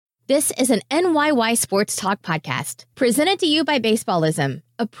This is an NYY Sports Talk podcast presented to you by Baseballism,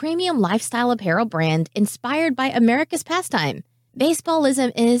 a premium lifestyle apparel brand inspired by America's pastime.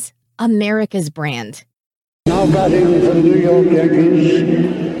 Baseballism is America's brand. Now batting for the New York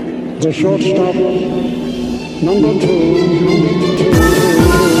Yankees, the shortstop, number two.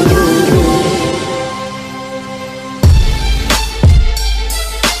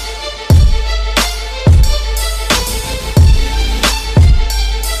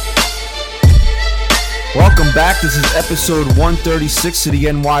 Welcome back. This is episode 136 of the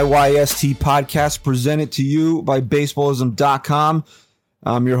NYYST podcast presented to you by Baseballism.com.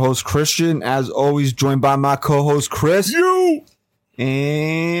 I'm your host, Christian. As always, joined by my co-host, Chris. You!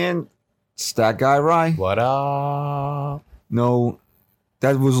 And Stat Guy, Rye. What up? No,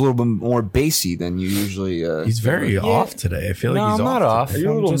 that was a little bit more bassy than you usually... he's very off today. I feel like he's I'm not off. Are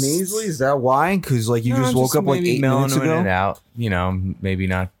you a little nasally? Is that why? Because like you just woke up like 8 minutes ago? It out. You know, maybe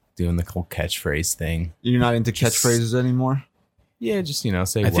not doing the whole catchphrase thing. You're not into catchphrases anymore? Yeah, just, you know,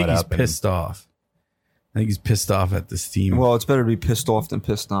 say I what think he's up. pissed off. I think he's pissed off at this team. Well, it's better to be pissed off than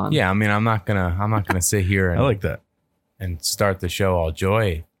pissed on. Yeah, I mean, I'm not gonna sit here and, I like that. and start the show all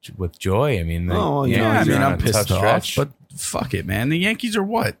with joy. I mean, I'm pissed off, but fuck it, man. The Yankees are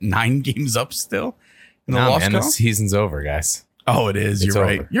what, 9 games up still in the loss man, the column? season's over, guys. Oh, it is. It's You're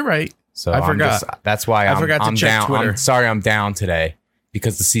right. over. You're right. So I forgot. That's why I forgot to I'm check down. Twitter. I'm sorry, I'm down today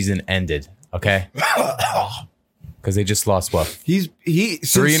because the season ended. Okay. Because they just lost what? Since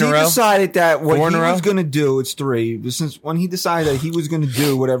 3 in a row? Decided that what 4 in he a row? was going to do, it's 3. But since when he decided that he was going to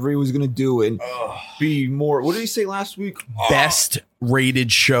do whatever he was going to do and be more, what did he say last week? Best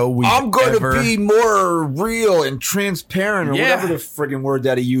rated show we've I'm going ever. to be more real and transparent, or Yeah. whatever the friggin' word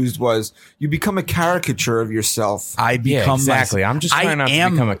that he used was. You become a caricature of yourself. I become Yeah, exactly. I'm just trying not to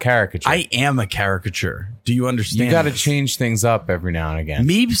become a caricature. I am a caricature. Do you understand? You got to this? change things up every now and again.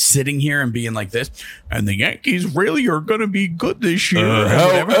 Me sitting here and being like this, and the Yankees really are going to be good this year.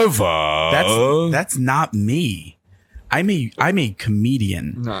 and whatever. That's not me. I'm a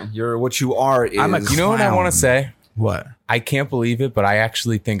comedian. No, you're what you are. Is, I'm a You know what I clown. want to say? What? I can't believe it, but I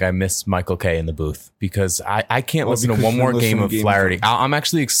actually think I miss Michael K in the booth because I can't Well, listen to because one you more listen game to of Game Flaherty. of I'm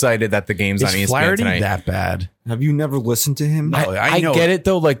actually excited that the game's on Is ESPN Flaherty tonight. that bad? have you never listened to him? No. I know get it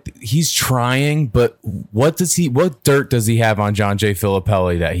though. Like he's trying, but what dirt does he have on John J.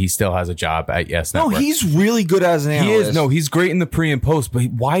 Filippelli that he still has a job at Yes No, Network? he's really good as an He analyst. is. No, he's great in the pre and post, but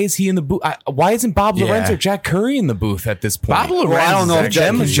why is he in the booth? Why isn't Bob Yeah. Lorenz or Jack Curry in the booth at this point? Bob Lorenz Well, I don't know if is Jack,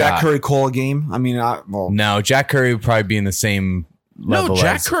 actually- can Jack Curry call a game. I mean, No, Jack Curry would probably be in the same level No,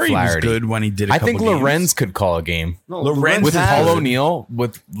 Jack as Curry Flaherty. was good when he did a I couple think games. Lorenz could call a game. no, Lorenz With has Paul it. O'Neill,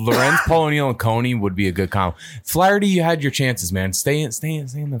 Paul O'Neill, and Coney would be a good combo. Flaherty, you had your chances, man. Stay in the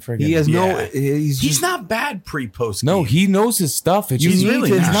friggin'. He has no. Yeah. He's He's just, not bad pre-post. No, game. he knows his stuff. It's You just need really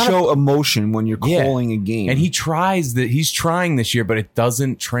to not. show emotion when you're Yeah. calling a game, and he tries that. He's trying this year, but it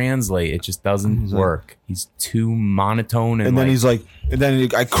doesn't translate. It just doesn't He's like- work. He's too monotone, And then he's like, and then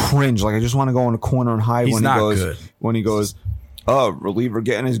I cringe. Like I just want to go in a corner and hide He's when he not goes. good. When he goes, reliever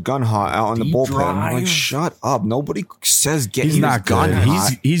getting his gun hot out in the Deep bullpen. I'm like, drive. shut up. Nobody says getting He's his not gun good.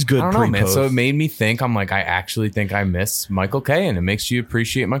 hot. He's good I don't know, man. pre-post. So it made me think. I'm like, I actually think I miss Michael K, and it makes you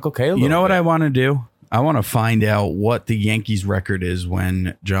appreciate Michael K. A little You know what bit. I want to do? I want to find out what the Yankees' record is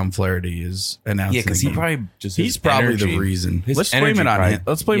when John Flaherty is announcing. Yeah, because the he game. probably just He's his probably energy- the reason. his Let's blame energy it on probably- him.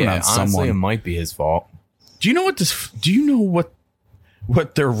 Let's blame it on honestly, someone. It might be his fault. Do you know what this? Do you know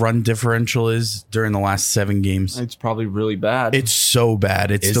what their run differential is during the last 7 games? It's probably really bad. It's so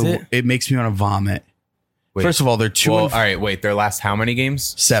bad. It's Is it? it makes me want to vomit. Wait, First of all, they're 2 well, and all right, wait. Their last how many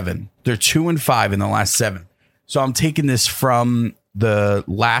games? 7. They're 2 and 5 in the last 7. So I'm taking this from the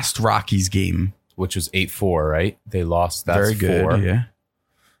last Rockies game. Which was 8-4, right? They lost. That's Very good. 4. Yeah.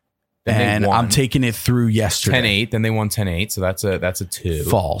 Then they And won I'm taking it through yesterday. 10-8. Then they won 10-8. So that's a 2.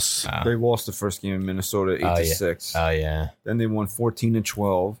 False. they lost the first game in Minnesota 8-6. Oh yeah. Then they won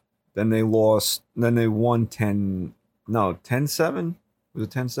 14-12. Then they lost. Then they won 10. No, 10-7. Was it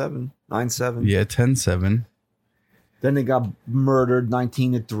 10-7? 9-7. Yeah, 10-7. Then they got murdered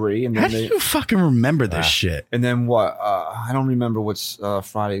 19-3. And How then do they. you fucking remember this Ah. shit? And then what? I don't remember what's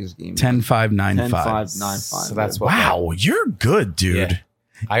Friday's game. 10-5, 9-5. 10-5, 9-5. So that's what. Wow, you're good, dude. Yeah.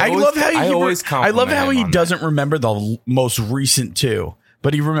 I love how I always I love how compliment he him on doesn't remember the most recent 2,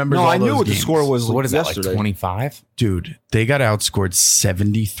 but he remembers. No, all I knew those what games. the score was. that. So what is that, yesterday. like 25? Dude, they got outscored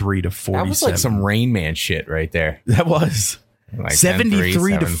 73-47. That was like some Rain Man shit right there. That was Like 73 to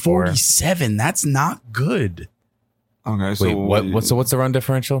 10-3, 7-4. 47. That's not good. Okay, so Wait, what's the run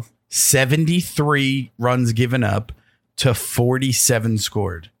differential? 73 runs given up to 47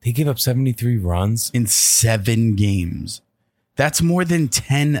 scored They gave up 73 runs. in 7 games. That's more than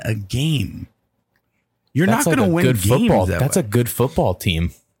 10 a game. You're That's not going to win good games football. that That's way. a good football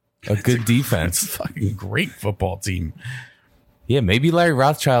team. A good defense. It's a fucking great football team. Yeah, maybe Larry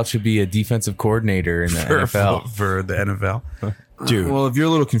Rothschild should be a defensive coordinator in the NFL. For the NFL. Dude, Well, if you're a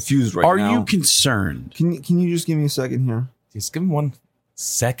little confused right are now, you concerned? Can you just give me a second here? Just give him 1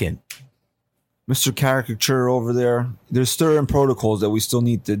 second. Mr. Caricature over there, there's certain protocols that we still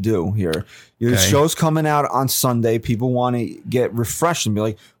need to do here. The Okay. show's coming out on Sunday. People want to get refreshed and be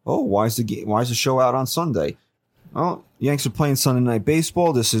like, "Oh, why is the show out on Sunday?" Oh, Yanks are playing Sunday Night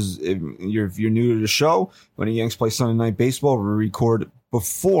Baseball. This is if you're new to the show. When the Yanks play Sunday Night Baseball, we record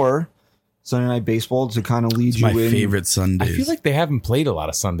before Sunday Night Baseball to kind of lead It's you my in. favorite I Sundays. feel like they haven't played a lot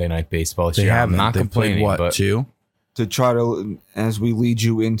of Sunday night baseball this they year. haven't. I'm not They've complaining, played, what, but 2? to try to as we lead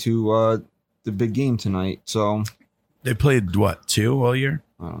you into the big game tonight. So They played, what, 2 all year?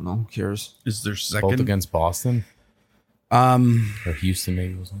 I don't know. Who cares? Is there both second? against Boston or Houston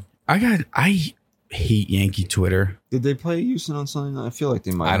maybe was it? I hate Yankee Twitter. Did they play Houston on Sunday night? I feel like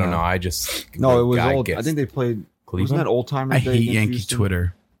they might. I don't have. know. I just No, it was guy old. I gets think they played. Cleveland. Wasn't that Old Timers I Day hate against Yankee Houston?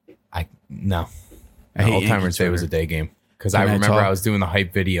 Twitter. No. I hate Old Yankee Timers Day was a Twitter. day game because Can I I remember talk? I was doing the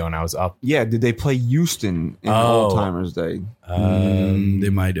hype video and I was up. Yeah, did they play Houston in Oh. Old Timers Day? They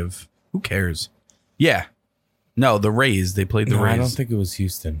might have. Who cares? Yeah. No, the Rays. They played the No, Rays. I don't think it was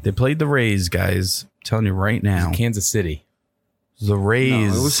Houston. They played the Rays, guys. I'm telling you right It was now. Kansas City. The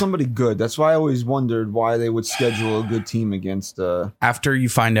Rays. No, it was somebody good. That's why I always wondered why they would schedule a good team against. After you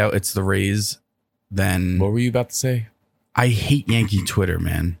find out it's the Rays, then What were you about to say? I hate Yankee Twitter,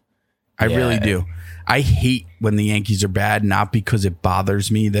 man. I Yeah. really do. I hate when the Yankees are bad, not because it bothers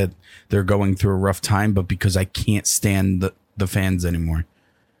me that they're going through a rough time, but because I can't stand the fans anymore.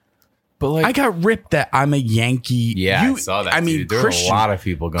 But like, I got ripped that I'm a Yankee. I saw that. I mean, dude. There Christian, were a lot of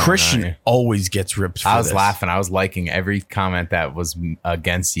people going. Christian on here. always gets ripped. For I was this. laughing. I was liking every comment that was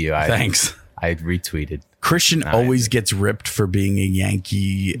against you. Thanks. I retweeted. Christian Nah, always gets ripped for being a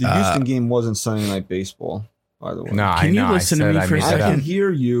Yankee. The Houston game wasn't Sunday Night Baseball, by the way. No, Can I you know. listen to I me said for a I made I that can up.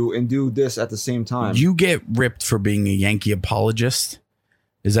 hear you and do this at the same time. You get ripped for being a Yankee apologist.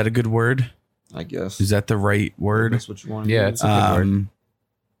 Is that a good word? I guess. Is that the right word? That's what you want. Yeah, it's a good word.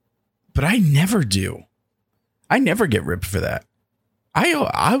 But I never do. I never get ripped for that.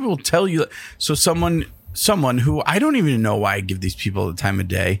 I will tell you. So someone who I don't even know why I give these people the time of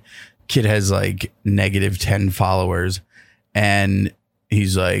day. Kid has like negative 10 followers, and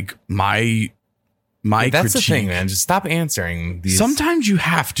he's like my That's the critique- thing, man. Just stop answering these. Sometimes you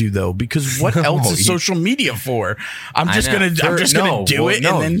have to though, because what else is you- social media for? I'm I just know. gonna do it,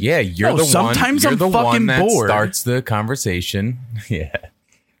 No, and then yeah, you're No, the one. sometimes You're I'm the fucking one that bored. starts the conversation. Yeah.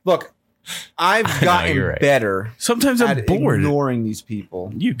 Look, I've gotten you're right. better Sometimes I'm at bored. ignoring these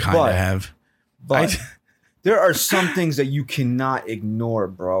people. You kind of But- have. But there are some things that you cannot ignore,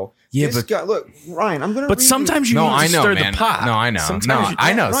 bro. Yeah, This but- guy, look, Ryan, I'm gonna. But read sometimes you No, need I to know, stir man. the pot. No, I know. Sometimes No, you-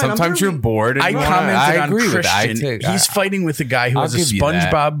 I know. Ryan, I'm Sometimes you're really- bored. And I you wanna- commented I on agree with that. Christian. He's fighting with a guy who I'll has a give you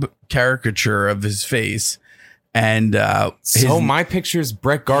that. SpongeBob caricature of his face, and So his- my picture is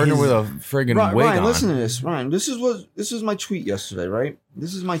Brett Gardner with a friggin' wig Ryan, on. listen to this, Ryan. This is my tweet yesterday, right?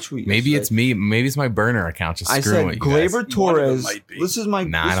 This is my tweet. Maybe yesterday. it's me. Maybe it's my burner account just I screwing said with you guys. Gleyber Torres. might be. This is my.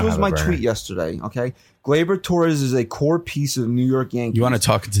 Nah, I this don't was have a my burner. tweet yesterday. Okay, Gleyber Torres is a core piece of New York Yankees. you want to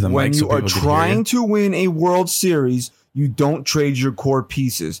talk into the when mic you so are people can hear trying you? to win a World Series, you don't trade your core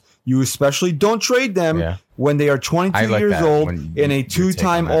pieces. You especially don't trade them Yeah. when they are 22 I like years that, old when and a you're taking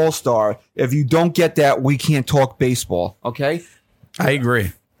two-time that. All-Star. If you don't get that, we can't talk baseball. Okay. I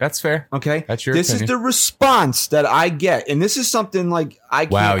agree. That's fair. Okay. That's your This opinion. is the response that I get, and this is something like I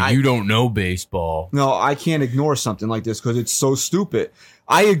can't. Wow, I- you don't know baseball. No, I can't ignore something like this because it's so stupid.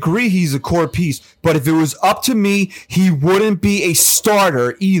 I agree he's a core piece, but if it was up to me, he wouldn't be a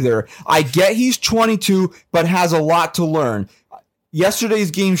starter either. I get he's 22, but has a lot to learn.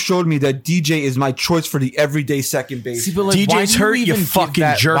 Yesterday's game showed me that DJ is my choice for the everyday second base. See, but like, DJ's why do hurt, you even give fucking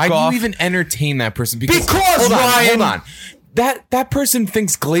that, jerk why off. do you even entertain that person? Because Ryan, hold on. That person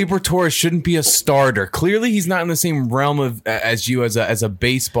thinks Gleyber Torres shouldn't be a starter. Clearly, he's not in the same realm of as you as a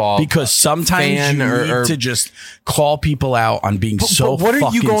baseball. Because sometimes fan you need to just call people out on being so. But what are you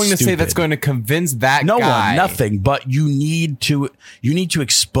fucking going to say stupid. that's going to convince that No guy? one, nothing. But you need to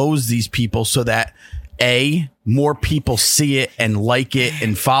expose these people so that more people see it and like it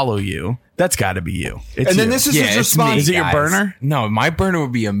and follow you. That's got to be you. It's And then you. this is Yeah, his it's me, response. Is it your guys. burner? No, my burner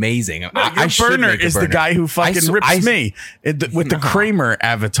would be amazing. Your I should burner make a is the burner. guy who fucking rips me with the Kramer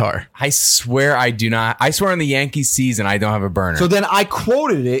avatar. I swear I do not. I swear on the Yankees season, I don't have a burner. So then I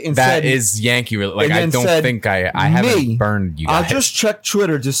quoted it and that said, is Yankee. Like and I then don't said, think I haven't burned you guys. I'll just check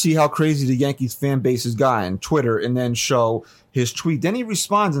Twitter to see how crazy the Yankees fan base has gotten. Twitter, and then show his tweet. Then he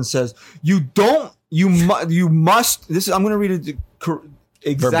responds and says, you must, this is, I'm going to read it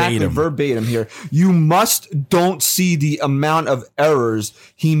exactly verbatim here. You don't see the amount of errors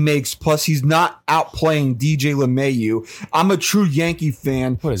he makes. Plus, he's not outplaying DJ LeMahieu. I'm a true Yankee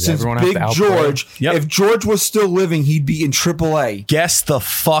fan since Big George. Yep. If George was still living, he'd be in AAA. Guess the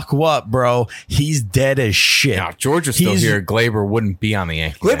fuck what, bro? He's dead as shit. Now, if George was still here, Glaber wouldn't be on the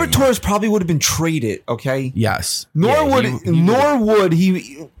Yankees. Gleyber Torres probably would have been traded. Okay. Yes. Nor would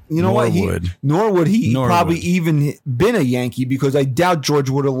he. You know what? Nor would he probably even been a Yankee, because I doubt George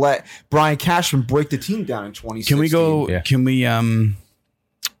would have let Brian Cashman break the team down in 2016. Can we go? Yeah.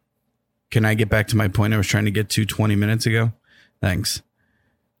 Can I get back to my point I was trying to get to 20 minutes ago? Thanks.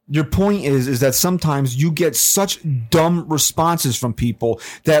 Your point is that sometimes you get such dumb responses from people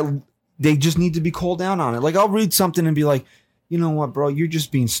that they just need to be called down on it. Like, I'll read something and be like, you know what, bro? You're just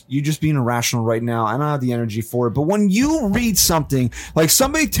being irrational right now. I don't have the energy for it. But when you read something like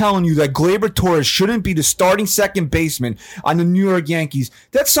somebody telling you that Gleyber Torres shouldn't be the starting second baseman on the New York Yankees,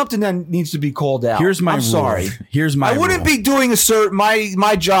 that's something that needs to be called out. Here's my I'm rule. sorry. I wouldn't be doing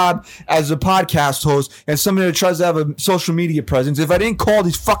my job as a podcast host and somebody that tries to have a social media presence if I didn't call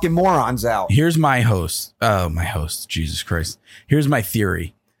these fucking morons out. Here's my host. Oh, my host. Jesus Christ. Here's my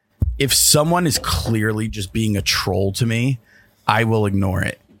theory. If someone is clearly just being a troll to me, I will ignore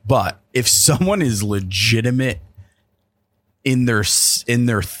it. But if someone is legitimate in their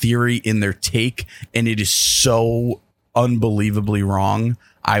theory, in their take, and it is so unbelievably wrong,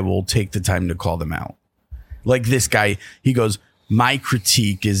 I will take the time to call them out. Like this guy, he goes, my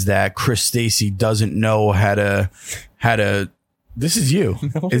critique is that Chris Stacey doesn't know how to. This is you.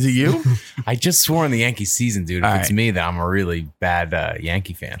 Is it you? I just swore in the Yankee season, dude. If it's me, then I'm a really bad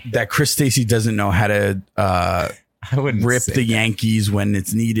Yankee fan. That Chris Stacey doesn't know how to I wouldn't rip the Yankees when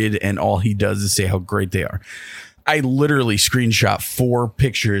it's needed, and all he does is say how great they are. I literally screenshot 4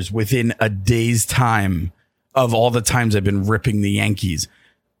 pictures within a day's time of all the times I've been ripping the Yankees.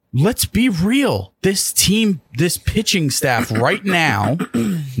 Let's be real. This team, this pitching staff right now,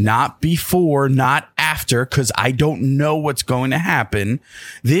 not before, not after, because I don't know what's going to happen.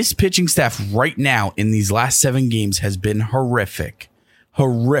 This pitching staff right now in these last 7 games has been horrific.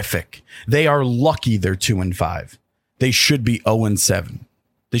 Horrific. They are lucky they're 2-5. They should be 0-7.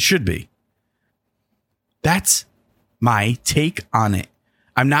 They should be. That's my take on it.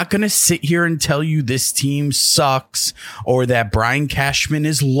 I'm not going to sit here and tell you this team sucks, or that Brian Cashman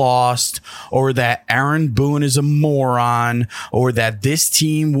is lost, or that Aaron Boone is a moron, or that this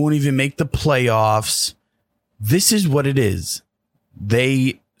team won't even make the playoffs. This is what it is.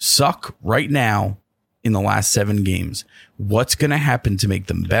 They suck right now in the last 7 games. What's going to happen to make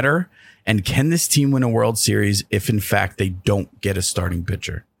them better? And can this team win a World Series if, in fact, they don't get a starting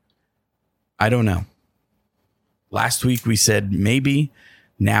pitcher? I don't know. Last week we said maybe.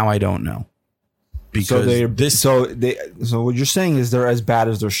 Now I don't know. Because so what you're saying is they're as bad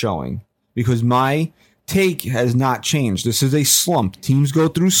as they're showing. Because my take has not changed. This is a slump. Teams go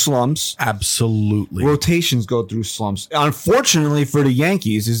through slumps. Absolutely. Rotations go through slumps. Unfortunately for the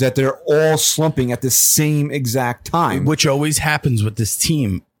Yankees is that they're all slumping at the same exact time. Which always happens with this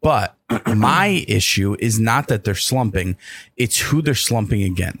team. But my issue is not that they're slumping. It's who they're slumping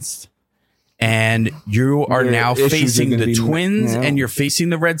against. And you are now facing the Twins and you're facing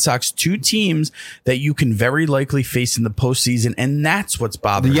the Red Sox, 2 teams that you can very likely face in the postseason. And that's what's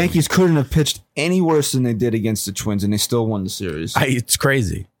bothering the Yankees couldn't have pitched any worse than they did against the Twins, and they still won the series. It's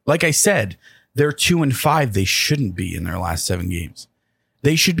crazy. Like I said, they're 2-5. They shouldn't be in their last 7 games.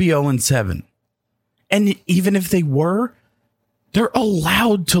 They should be 0-7. And even if they were, they're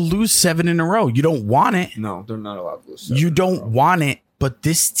allowed to lose 7 in a row. You don't want it. No, they're not allowed to lose 7 You don't want it. But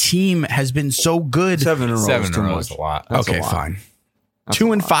this team has been so good. 7 in a row 7 is in too a row much. is a lot. That's okay, a lot. fine. That's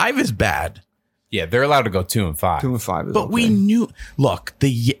 2-5 is bad. Yeah, they're allowed to go 2-5. 2-5 is But okay. we knew. Look,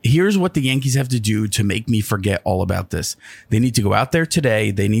 here's what the Yankees have to do to make me forget all about this. They need to go out there today.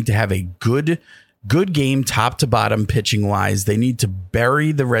 They need to have a good game, top to bottom, pitching wise. They need to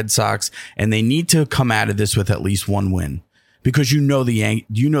bury the Red Sox, and they need to come out of this with at least 1 win. Because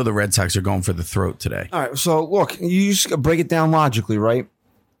the Red Sox are going for the throat today. All right, so look, you just break it down logically, right?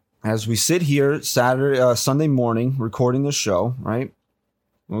 As we sit here Sunday morning recording the show, right?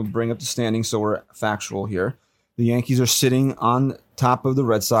 We'll bring up the standings so we're factual here. The Yankees are sitting on top of the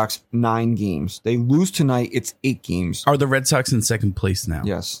Red Sox 9 games. They lose tonight, it's 8 games. Are the Red Sox in second place now?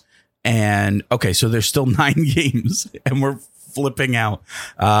 Yes. And okay, so there's still 9 games and we're flipping out.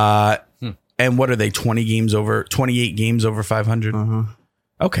 And what are they, 28 games over 500? Uh-huh.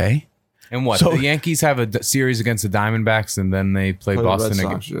 Okay. And what? So- The Yankees have a series against the Diamondbacks, and then they play Play the Red Boston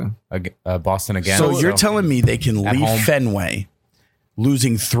Sox, again. yeah. Boston again. So you're telling me they can At leave home. Fenway,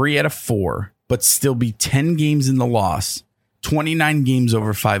 losing 3 out of 4, but still be 10 games in the loss, 29 games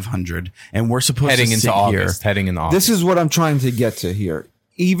over 500, and we're supposed heading to into sit August. here. Heading into August. This is what I'm trying to get to here.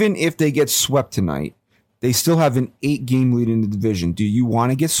 Even if they get swept tonight, they still have an 8-game lead in the division. Do you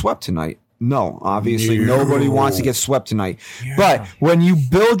want to get swept tonight? No, obviously nobody wants to get swept tonight. But when you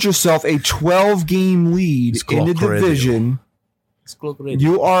build yourself a 12-game lead in the division,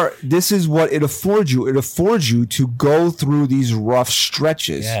 this is what it affords you. It affords you to go through these rough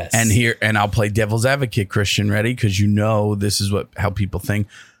stretches. Yes. And I'll play devil's advocate, Christian, ready? Because this is how people think.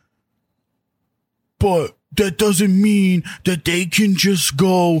 But that doesn't mean that they can just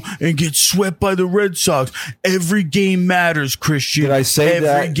go and get swept by the Red Sox. Every game matters, Christian. Did I say Every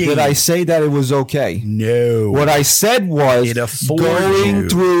that? game. Did I say that it was okay? No. What I said was It affords going you.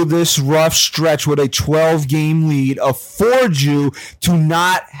 through this rough stretch with a 12-game lead affords you to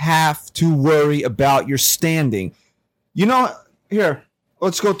not have to worry about your standing. You know, here,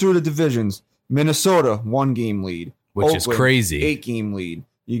 let's go through the divisions. Minnesota, 1-game lead. Which is crazy. 8-game lead.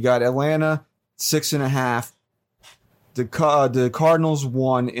 You got Atlanta, 6.5. The Cardinals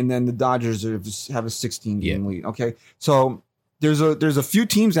 1, and then the Dodgers have a 16-game lead. Okay, so there's a few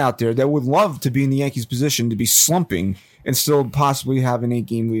teams out there that would love to be in the Yankees' position to be slumping and still possibly have an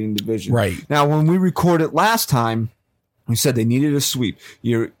 8-game lead in the division. Right. Now, when we recorded last time, we said they needed a sweep.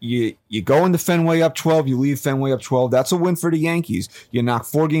 You go into Fenway up 12, you leave Fenway up 12. That's a win for the Yankees. You knock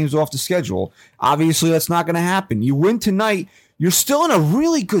 4 games off the schedule. Obviously, that's not going to happen. You win tonight, you're still in a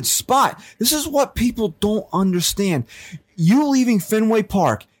really good spot. This is what people don't understand. You leaving Fenway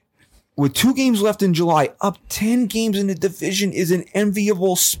Park with 2 games left in July, up 10 games in the division is an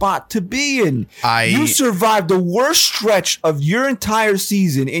enviable spot to be in. You survived the worst stretch of your entire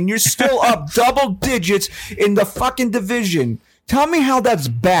season, and you're still up double digits in the fucking division. Tell me how that's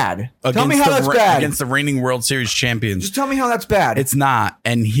bad. Tell me how that's bad. Against the reigning World Series champions. Just tell me how that's bad. It's not.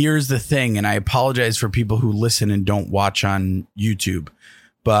 And here's the thing, and I apologize for people who listen and don't watch on YouTube,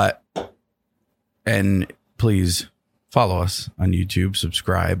 and please follow us on YouTube,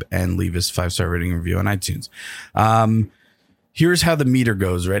 subscribe, and leave us 5-star rating and review on iTunes. Here's how the meter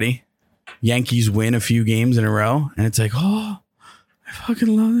goes. Ready? Yankees win a few games in a row, and it's like, oh, I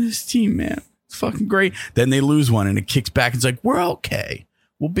fucking love this team, man. It's fucking great. Then they lose one, and it kicks back. It's like, we're okay.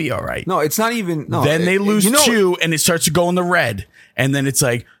 We'll be all right. No, it's not even. No, Then they lose 2, and it starts to go in the red. And then it's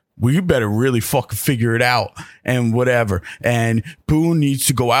like, well, you better really fucking figure it out and whatever. And Boone needs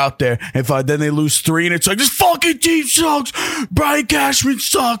to go out there. And then they lose 3, and it's like, this fucking team sucks. Brian Cashman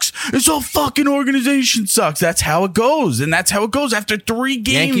sucks. This whole fucking organization sucks. That's how it goes. And that's how it goes after 3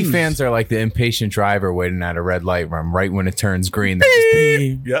 games. Yankee fans are like the impatient driver waiting at a red light right when it turns green. They're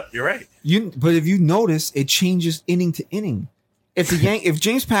just Yep, you're right. But if you notice, it changes inning to inning. If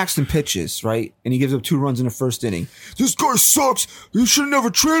James Paxton pitches, right, and he gives up 2 runs in the first inning, this guy sucks. You should have never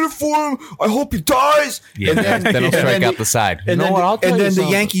traded for him. I hope he dies. Yeah, then he'll strike out the side. And then the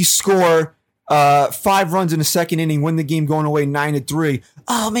Yankees score 5 runs in the second inning, win the game going away 9-3.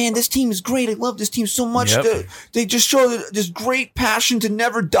 Oh man, this team is great. I love this team so much. Yep. They just show this great passion to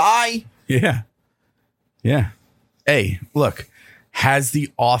never die. Yeah. Yeah. Hey, look, has the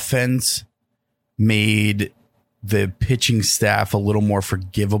offense made the pitching staff a little more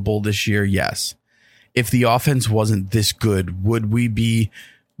forgivable this year? Yes. If the offense wasn't this good, would we be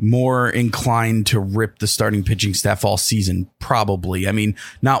more inclined to rip the starting pitching staff all season? Probably. I mean,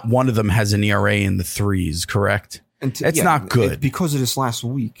 not one of them has an ERA in the 3s, correct? It's not good. Because of this last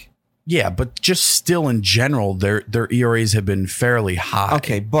week. Yeah, but just still in general, their ERAs have been fairly high.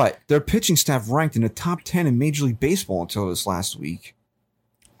 Okay, but their pitching staff ranked in the top 10 in Major League Baseball until this last week.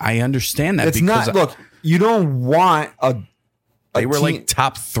 I understand that. It's not. Look, you don't want they were team, like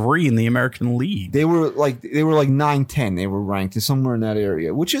top 3 in the American League. They were like 9-10. They were ranked somewhere in that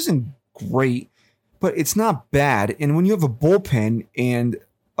area, which isn't great, but it's not bad. And when you have a bullpen and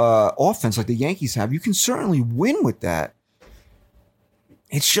offense like the Yankees have, you can certainly win with that.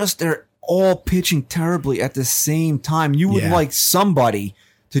 It's just they're all pitching terribly at the same time. You would like somebody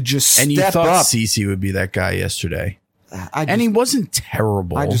to just step up. And you thought CeCe would be that guy yesterday. And he wasn't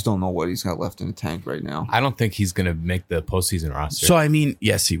terrible. I just don't know what he's got left in the tank right now. I don't think he's going to make the postseason roster. So, I mean,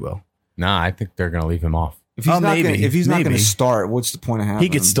 yes, he will. Nah, I think they're going to leave him off. If he's not going to start, what's the point of having He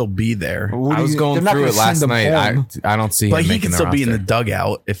could him? still be there. I was going through it last night. I don't see him But he making can the still be in the roster.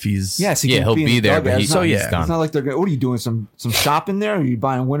 dugout if he's... Yes, he'll be there, but he's done. It's done. not like they're going. What are you doing? Some shopping there? Are you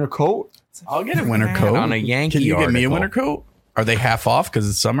buying a winter coat? I'll get a winter coat. On a Yankee Can you get me a article. winter coat? Are they half off because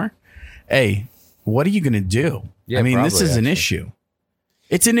it's summer? Hey, what are you going to do? Yeah, I mean, this probably, is an actually. issue.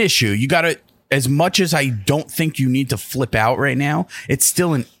 It's an issue. You got to, as much as I don't think you need to flip out right now, it's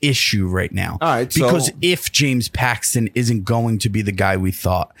still an issue right now. All right, because so- if James Paxton isn't going to be the guy we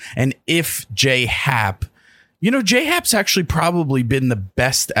thought, and if J Happ, J Happ's actually probably been the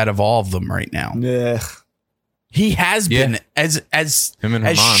best out of all of them right now. Yeah. He has been as Him and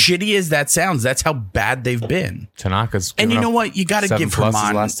Herman. shitty as that sounds. That's how bad they've been. Tanaka's And given you know up what? You got to 7+ give his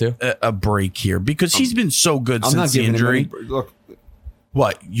Herman last two. a break here because he's been so good I'm not since the giving injury. him any, look,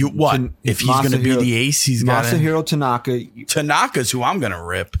 What? If he's going to be the ace, he's got to. Masahiro Tanaka. Tanaka's who I'm going to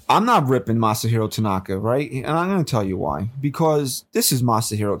rip. I'm not ripping Masahiro Tanaka, right? And I'm going to tell you why. Because this is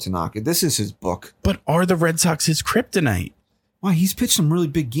Masahiro Tanaka. This is his book. But are the Red Sox his kryptonite? Why, he's pitched some really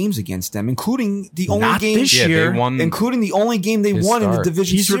big games against them, including the only Not game this Yeah, they year. won. including the only game they His won in the start.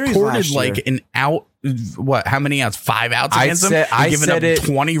 division He's series reported last like year. an out. What? How many outs? 5 outs I against said- him. I Giving said up it-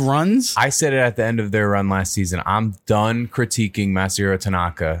 20 runs. I said it at the end of their run last season. I'm done critiquing Masahiro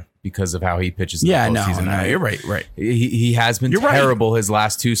Tanaka because of how he pitches in the postseason. No, you're right. Right. He has been You're right. terrible his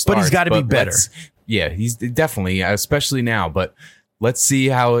last two starts. But he's gotta be better. Yeah, he's definitely, especially now. But let's see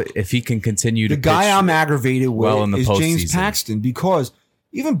if he can continue The to guy pitch I'm aggravated with well in the is James postseason. Paxton because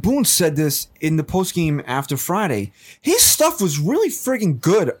even Boone said this in the postgame after Friday. His stuff was really friggin'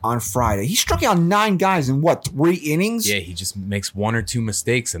 good on Friday. He struck out 9 guys in 3 innings? Yeah, he just makes 1 or 2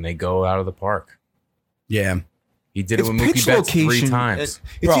 mistakes and they go out of the park. Yeah. He did It's it with Mookie pitch Betts 3 location. times. It's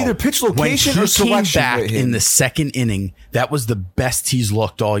Bro, either pitch location when or he came selection back with him. in the second inning, that was the best he's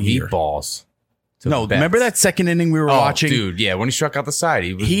looked all year. Meatballs. to No, Betts. remember that second inning we were watching? Dude, yeah, when he struck out the side,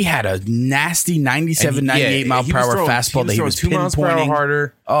 He had a nasty 97, and 98 mile he per was hour throwing- fastball that he was 2 miles per hour pinpointing.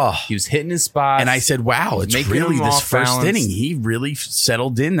 harder. Oh, He was hitting his spots. and I said, wow, He's it's making really them this off first balance. inning. He really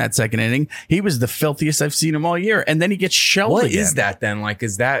settled in that second inning. He was the filthiest I've seen him all year. And then he gets shelled What again. is that then? Like,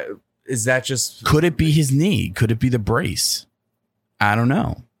 is that just Could it be his knee? Could it be the brace? I don't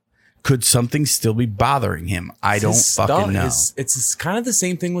know. Could something still be bothering him? I don't his fucking stuff know. It's kind of the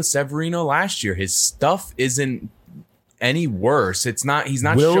same thing with Severino last year. His stuff isn't any worse. It's not. He's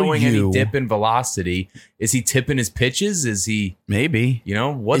not Will showing you- any dip in velocity. Is he tipping his pitches? Is he? Maybe.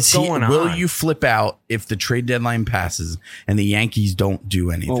 What's going on? Will you flip out if the trade deadline passes and the Yankees don't do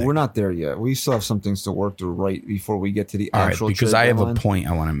anything? Well, we're not there yet. We still have some things to work through right before we get to the All right, actual because trade I have deadline. a point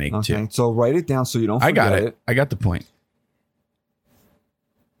I want to make Okay, too. so write it down so you don't I forget got it. I got the point.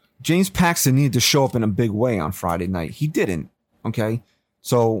 James Paxton needed to show up in a big way on Friday night. He didn't. Okay.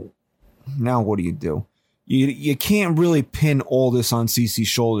 So now what do? You can't really pin all this on CC's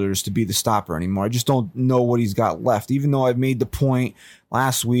shoulders to be the stopper anymore. I just don't know what he's got left, even though I made the point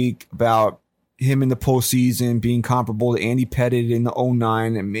last week about him in the postseason being comparable to Andy Pettit in the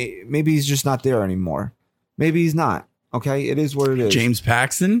 09. And maybe he's just not there anymore. Maybe he's not. Okay. It is what it is. James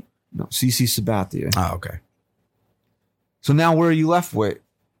Paxton? No, CC Sabathia. Oh, okay. So now where are you left with?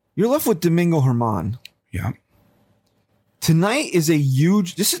 You're left with Domingo Germán. Yeah. Tonight is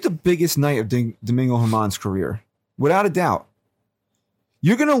this is the biggest night of Domingo Germán's career, without a doubt.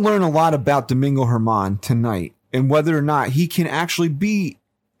 You're going to learn a lot about Domingo Germán tonight and whether or not he can actually be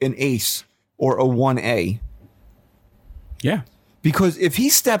an ace or a 1A. Yeah. Because if he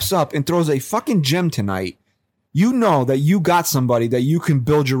steps up and throws a fucking gem tonight, you know that you got somebody that you can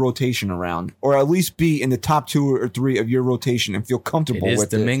build your rotation around, or at least be in the top 2 or 3 of your rotation and feel comfortable It is with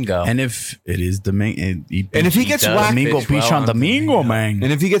Domingo. And if it is Domingo, And if he gets does whacked, Domingo pitch well Pichon on Domingo, Domingo. man.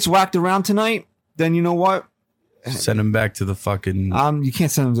 and if he gets whacked around tonight, then you know what? Send him back to the fucking. You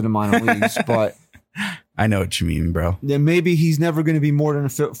can't send him to the minor leagues, but I know what you mean, bro. then maybe he's never going to be more than a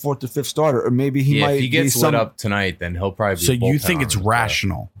 4th or 5th starter, or maybe he might. if he gets be lit up tonight, then he'll probably be So a you bullpen think it's arm, but-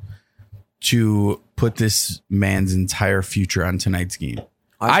 rational to put this man's entire future on tonight's game?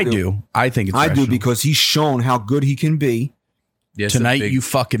 I do. I think it's I rational. do because he's shown how good he can be. This is a Tonight, big- you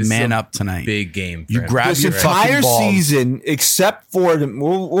fucking this is man a up tonight. Big game. for You him. grab This your entire fucking balls. season, except for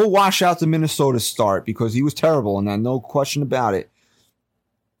we'll wash out the Minnesota start because he was terrible in that, no question about it.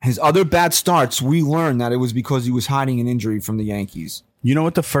 His other bad starts, we learned that it was because he was hiding an injury from the Yankees. You know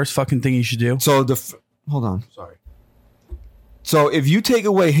what the first fucking thing you should do? So hold on. Sorry. So if you take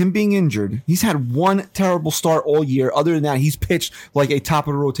away him being injured, he's had one terrible start all year. Other than that, he's pitched like a top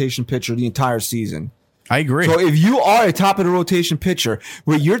of the rotation pitcher the entire season. I agree. So if you are a top of the rotation pitcher,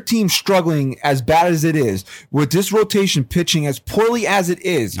 with your team struggling as bad as it is, with this rotation pitching as poorly as it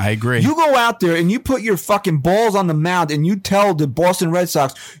is, I agree. You go out there and you put your fucking balls on the mound and you tell the Boston Red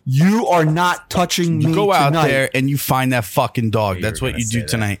Sox, you are not touching me You go out tonight. there and you find that fucking dog. You That's were what gonna you say do that.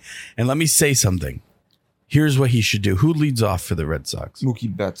 tonight. And let me say something. Here's what he should do. Who leads off for the Red Sox?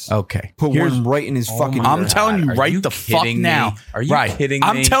 Mookie Betts. Okay. Put Here's- one right in his fucking I'm ear. telling you Are right you the fuck kidding me? now. Are you right. kidding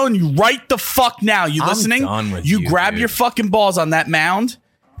I'm me? telling you right the fuck now. You I'm listening? done with you you, grab dude. your fucking balls on that mound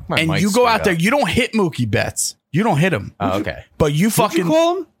My and mic's you go screwed out there, up. you don't hit Mookie Betts. You don't hit him. Oh, okay. But you What'd you fucking.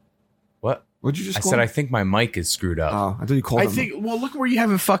 call him? What? What'd you just I call said him? I think my mic is screwed up. Oh, I thought you called I him. think. Well, look where you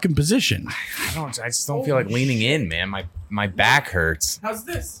have him fucking position. I just don't feel like leaning in, man. My back hurts. How's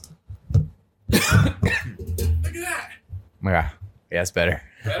this? Look at that. Yeah, it's better.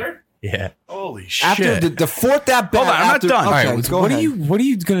 Better? Yeah. Holy shit! After the fourth at bat. Hold on, I'm not after- done. Okay, All right. go What ahead. are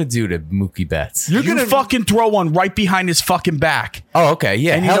you gonna do to Mookie Betts? You're you gonna fucking throw one right behind his fucking back. Oh, okay.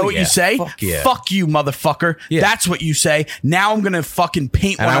 Yeah. And you hell know what yeah. you say? Fuck yeah. Fuck you, motherfucker. Yeah. That's what you say. Now I'm gonna fucking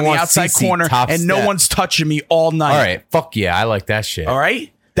paint And one I on the want outside CC corner, top and no step. one's touching me all night. All right. Fuck yeah. I like that shit. All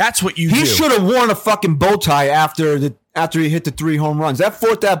right. That's what you He do. should have worn a fucking bow tie after he hit the 3 home runs. That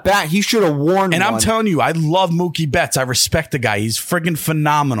fourth at bat, he should have worn And one. I'm telling you, I love Mookie Betts. I respect the guy. He's friggin'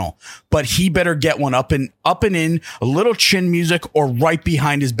 phenomenal. But he better get one up and in, a little chin music, or right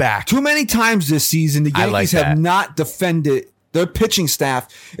behind his back. Too many times this season, the I like Yankees have that. not defended their pitching staff.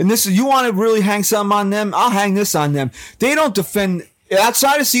 And this is, you want to really hang something on them? I'll hang this on them. They don't defend.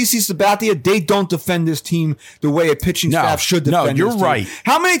 Outside of CC Sabathia, they don't defend this team the way a pitching No, staff should no, defend you're this team. right.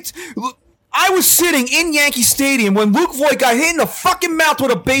 How many? I was sitting in Yankee Stadium when Luke Voigt got hit in the fucking mouth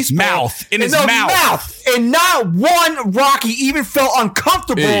with a baseball. In his the mouth. And not one Rocky even felt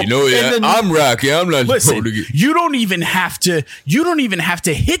uncomfortable. And then- Rocky. I'm not Listen, you don't even have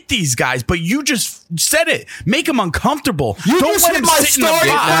to hit these guys, but you just said it. Make them uncomfortable. You don't just let hit him my sit in the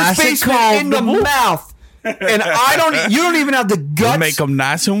starting box. first baseman in the mouth. And you don't even have the guts Make them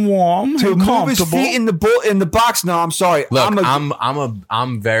nice and warm to and move his comfortable. feet in the box. No, I'm sorry. Look,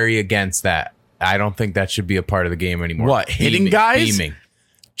 I'm very against that. I don't think that should be a part of the game anymore. What, hitting guys? Beaming.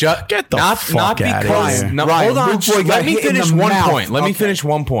 Just Get the fuck outta because. here. No, Ryan, hold on. Luke Voigt got Let me hit in finish the one mouth. point. Let me Okay. finish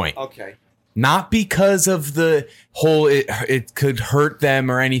one point. Okay. Not because of the whole it could hurt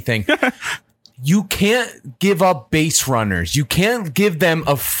them or anything. You can't give up base runners. You can't give them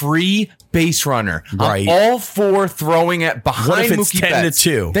a free base runner. Right. I'm all for throwing it behind What if it's Mookie 10 to Betts.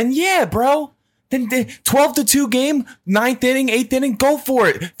 2? Then yeah, bro. Then 12-2 game, 9th inning, 8th inning, go for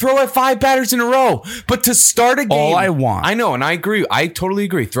it. Throw at 5 batters in a row. But to start a game, All I want. I know, and I agree. I totally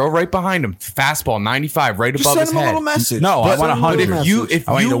agree. Throw right behind him. Fastball, 95, right Just above send his him a head. little message. No, I Send want him a 100. little But message.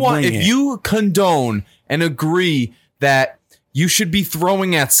 I want you to wing it. you condone and agree that you should be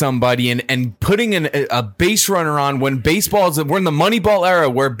throwing at somebody and putting a base runner on when we're in the Moneyball era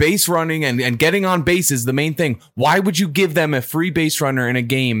where base running and getting on base is the main thing. Why would you give them a free base runner in a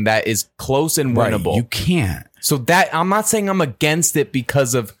game that is close and Right, winnable? you can't. So that I'm not saying I'm against it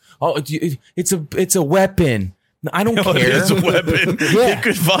because of it's a weapon. I don't care. It is a weapon. It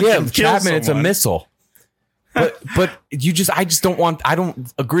could fucking kill Chapman, it's a someone. missile. But I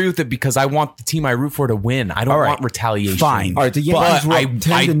don't agree with it because I want the team I root for to win. I don't All right. want retaliation. Fine. All right, the Yankees But were I-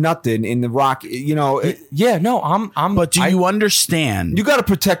 10 to nothing in the Rock. You know, Yeah, no, I'm. But do you understand? you got to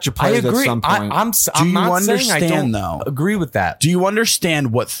protect your I players agree. at some point. I'm Do you not saying I don't understand, though? agree with that. Do you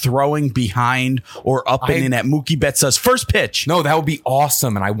understand what throwing behind or up and in at Mookie Betts does? First pitch. No, that would be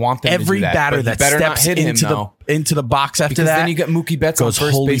awesome, and I want them Every to do that. batter but that you better not steps hit him, into though, the box after because that then you get Mookie Betts on goes,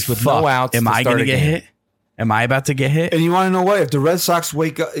 first holy base with fuck. no outs. Am to I start going to a get game. hit? Am I about to get hit? And you want to know what? If the Red Sox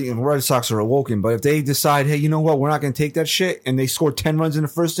wake up, Red Sox are awoken, but if they decide, hey, you know what, we're not going to take that shit, and they score 10 runs in the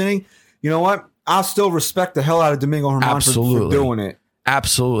first inning, you know what? I'll still respect the hell out of Domingo Germán for Absolutely. doing it.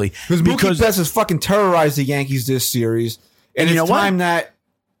 Absolutely. Because Mookie Betts has fucking terrorized the Yankees this series. And you it's know what? time that,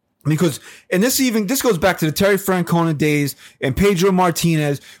 because, and this goes back to the Terry Francona days and Pedro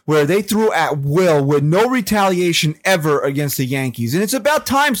Martinez, where they threw at will with no retaliation ever against the Yankees. And it's about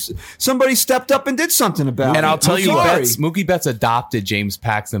time somebody stepped up and did something about it. And I'll tell I'm you sorry. Mookie Betts adopted James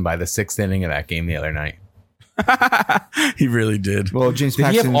Paxton by the 6th inning of that game the other night. He really did. Well, James Did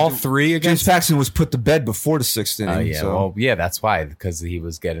he Paxton. have all three James against? Paxton was put to bed before the 6th inning. Yeah, so. well, yeah, that's why, because he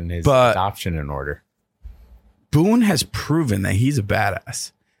was getting his But- adoption in order. Boone has proven that he's a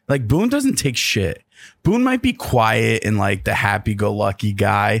badass. Like, Boone doesn't take shit. Boone might be quiet and like the happy-go-lucky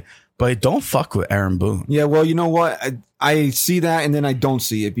guy, but don't fuck with Aaron Boone. Yeah, well, you know what? I see that, and then I don't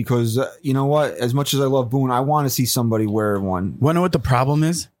see it because you know what? As much as I love Boone, I want to see somebody wear one. Want to know what the problem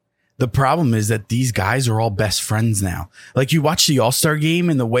is? The problem is that these guys are all best friends now. Like, you watch the All-Star game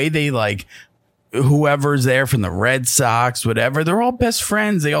and the way they like whoever's there from the Red Sox, whatever, they're all best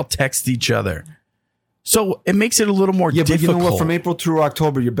friends. They all text each other. So it makes it a little more Yeah, but difficult. you know what? From April through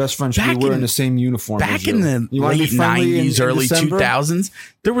October, your best friend should Back be wearing in- the same uniform. Back as in you. the You wanna be late friendly in 90s, early December? 2000s,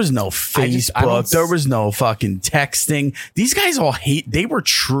 there was no I Facebook. don't- There was no fucking texting. These guys all hate. They were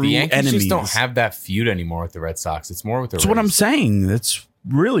true The Yankees enemies. just don't have that feud anymore with the Red Sox. It's more with the That's what I'm Rays. saying. That's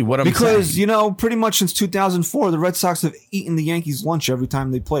really what I'm Because saying. you know, pretty much since 2004, the Red Sox have eaten the Yankees' lunch every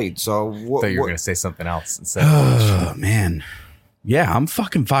time they played. So I thought you were going to say something else instead. Oh, man. Yeah, I'm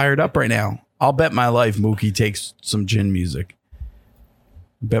fucking fired up right now. I'll bet my life Mookie takes some gin music.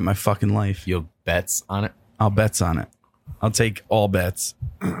 Bet my fucking life. You'll bets on it? I'll bets on it. I'll take all bets.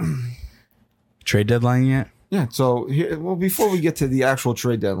 Trade deadline yet? Yeah. So here, well, before we get to the actual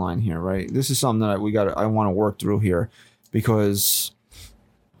trade deadline here, right? This is something that I want to work through here because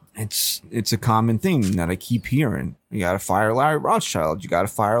it's a common thing that I keep hearing. You got to fire Larry Rothschild. You got to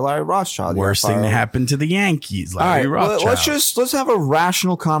fire Larry Rothschild. Worst thing to happen to the Yankees, Larry Rothschild. Let's have a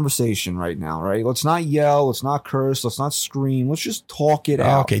rational conversation right now, right? Let's not yell. Let's not curse. Let's not scream. Let's just talk it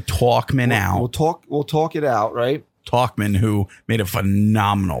out. Okay, Talkman out. We'll talk it out, right? Talkman, who made a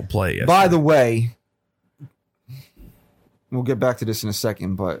phenomenal play yesterday. By the way, we'll get back to this in a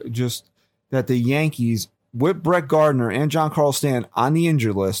second, but just that the Yankees, with Brett Gardner and Giancarlo Stanton on the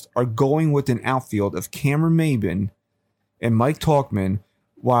injured list, are going with an outfield of Cameron Maybin and Mike Talkman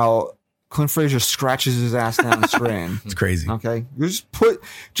while Clint Frazier scratches his ass down the strand. It's crazy. Okay?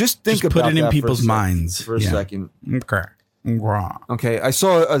 Just think about it in that people's minds for a second. Okay. Okay, I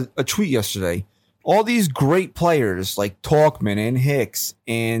saw a tweet yesterday. All these great players like Talkman and Hicks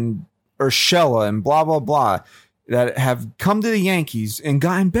and Urshela and blah, blah, blah that have come to the Yankees and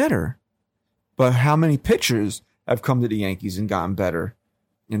gotten better. But how many pitchers have come to the Yankees and gotten better?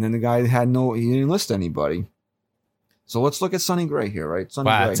 And then the guy he didn't list anybody. So let's look at Sonny Gray here, right? Sonny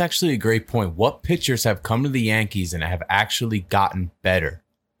Gray. That's actually a great point. What pitchers have come to the Yankees and have actually gotten better?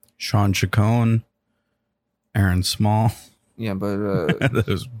 Sean Chacon, Aaron Small. Yeah, but that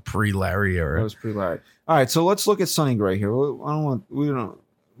was pre-Larry era. That was pre-Larry. All right, so let's look at Sonny Gray here.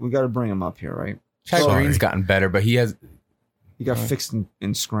 We got to bring him up here, right? Chad Green's gotten better, but he got fixed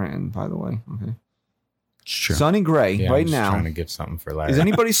in Scranton, by the way. Okay. Sure. Sonny Gray, yeah, right I'm just now. trying to get something for Larry. Is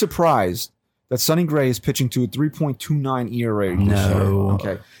anybody surprised that Sonny Gray is pitching to a 3.29 ERA? No.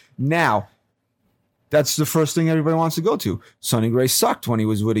 Okay. Now, that's the first thing everybody wants to go to. Sonny Gray sucked when he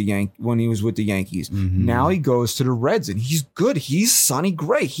was with the Yankees. Mm-hmm. Now he goes to the Reds, and he's good. He's Sonny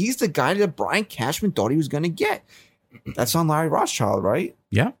Gray. He's the guy that Brian Cashman thought he was going to get. That's on Larry Rothschild, right?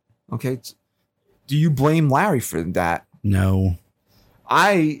 Yeah. Okay. Do you blame Larry for that? No.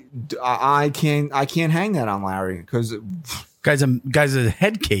 I can't hang that on Larry because guy's a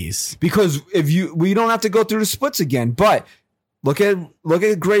head case. Because we don't have to go through the splits again. But look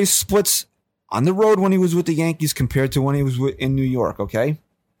at Gray's splits on the road when he was with the Yankees compared to when he was in New York. Okay.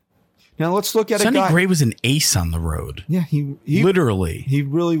 Now let's look at Sonny a guy. Gray was an ace on the road. Yeah, he literally.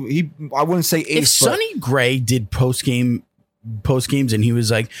 I wouldn't say ace. If Sonny Gray did post games and he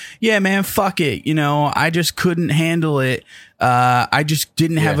was like, yeah, man, fuck it. You know, I just couldn't handle it. I just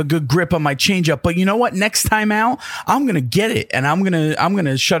didn't have a good grip on my changeup. But you know what? Next time out, I'm going to get it and I'm going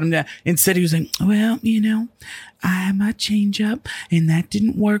to shut him down. Instead, he was like, well, you know, I had my changeup and that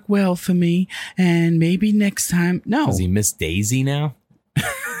didn't work well for me. And maybe next time. No. Does he miss Daisy now?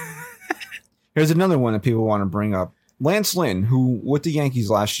 Here's another one that people want to bring up. Lance Lynn, who with the Yankees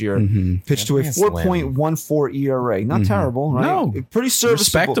last year pitched to a 4.14 ERA. Not terrible, right? No. Pretty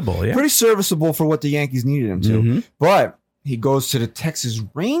serviceable. Respectable, yeah. Pretty serviceable for what the Yankees needed him to. But he goes to the Texas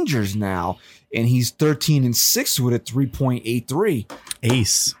Rangers now, and he's 13-6 with a 3.83.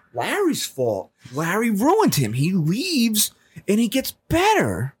 Ace. Larry's fault. Larry ruined him. He leaves, and he gets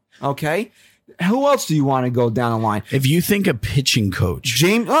better. Okay? Who else do you want to go down the line? If you think a pitching coach,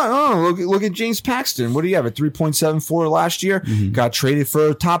 James, look at James Paxton. What do you have? A 3.74 last year. Got traded for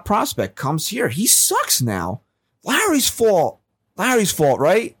a top prospect. Comes here. He sucks now. Larry's fault.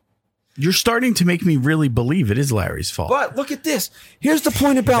 Right? you're starting to make me really believe it is Larry's fault. But look at this. Here's the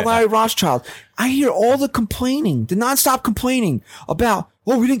point about Larry Rothschild. I hear all the complaining, the nonstop complaining about,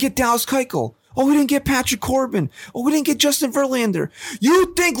 oh, we didn't get Dallas Keuchel. Oh, we didn't get Patrick Corbin. Oh, we didn't get Justin Verlander.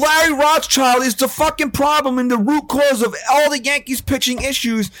 You think Larry Rothschild is the fucking problem and the root cause of all the Yankees pitching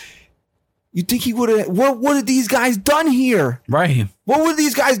issues? You think he would have, what have these guys done here? Right. What would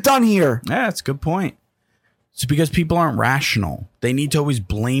these guys done here? Yeah, that's a good point. It's because people aren't rational. They need to always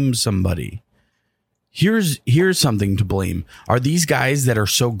blame somebody. Here's something to blame. Are these guys that are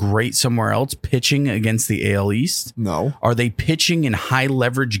so great somewhere else pitching against the AL East? No. Are they pitching in high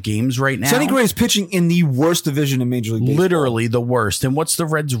leverage games right now? Sonny Gray is pitching in the worst division in Major League Baseball. Literally the worst. And what's the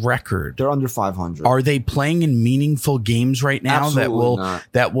Reds' record? They're under 500. Are they playing in meaningful games right now Absolutely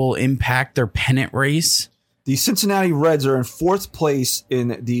that will impact their pennant race? The Cincinnati Reds are in fourth place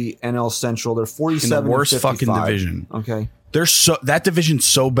in the NL Central. They're 47 in the worst and 55. fucking division. Okay. That division's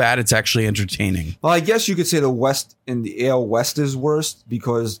so bad it's actually entertaining. Well, I guess you could say the West and the AL West is worst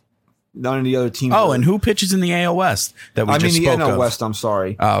because none of the other teams. Oh, and who pitches in the AL West that we just spoke of? the NL West. I'm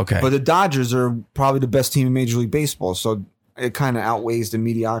sorry. Oh, okay. But the Dodgers are probably the best team in Major League Baseball, so it kind of outweighs the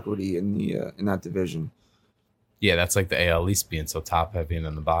mediocrity in the in that division. Yeah, that's like the AL East being so top heavy, and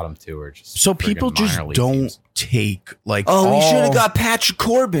then the bottom two are just So friggin' people just minor league don't teams. take like. Oh, we should have all- got Patrick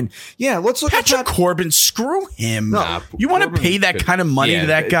Corbin. Yeah, let's look Patrick at Corbin. Screw him. No, you want to Corbin pay that could- kind of money yeah, to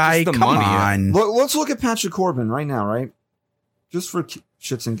that it's guy? just the Come money, yeah. on. Let's look at Patrick Corbin right now, right? Just for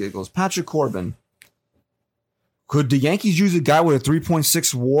shits and giggles. Patrick Corbin. Could the Yankees use a guy with a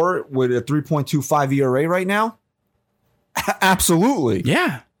 3.6 WAR with a 3.25 ERA right now? Absolutely.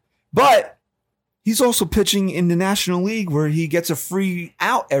 Yeah. But he's also pitching in the National League where he gets a free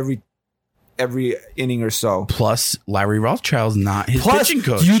out every inning or so. Plus, Larry Rothschild's not his Plus, pitching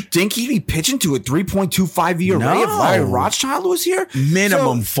coach. do you think he'd be pitching to a 3.25 ERA if No. Larry Rothschild was here?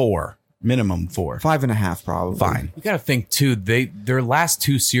 Minimum So, 4. Minimum 4. 5.5 probably. Fine. You got to think too. Their last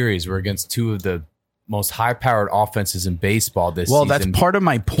two series were against two of the most high-powered offenses in baseball this Well, season. that's part of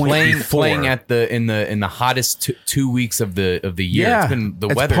my point. Playing at in the hottest 2 weeks of the year. Yeah, It's been the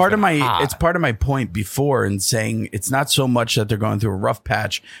it's weather. part of my hot. it's part of my point before in saying it's not so much that they're going through a rough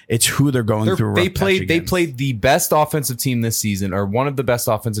patch; it's who they're going through a rough They patch played against. the best offensive team this season, or one of the best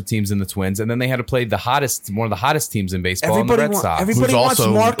offensive teams in the Twins, and then they had to play one of the hottest teams in baseball, in the Red Sox. Everybody Who's wants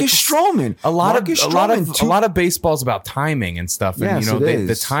also- Marcus Stroman. a lot Marcus of Stroman, a lot of baseball's about timing and stuff, and Yes, you know it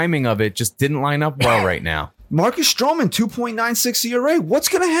the is. timing of it just didn't line up well right now. Marcus Stroman 2.96 ERA. What's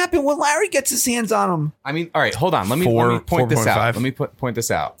going to happen when Larry gets his hands on him? I mean, all right, hold on. Let me point this 4.5. out. Let me point this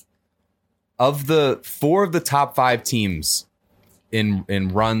out. Of the 4 of the top 5 teams in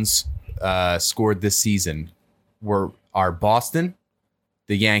runs scored this season are Boston,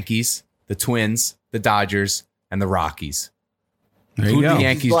 the Yankees, the Twins, the Dodgers, and the Rockies. There you Who go. the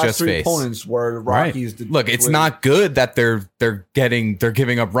Yankees These last just 3 faced. opponents were Rockies. the Look, it's Twins. not good that they're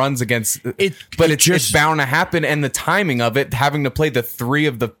giving up runs against It- but it it's just- bound to happen, and the timing of it, having to play the 3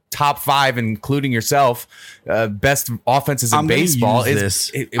 of the top 5, including yourself, best offenses in I'm gonna baseball, use is this.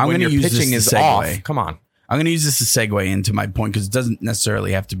 it, I'm when gonna your use this pitching to is segue. off. Come on. I'm going to use this to segue into my point because it doesn't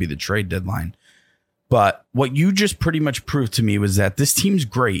necessarily have to be the trade deadline. But what you just pretty much proved to me was that this team's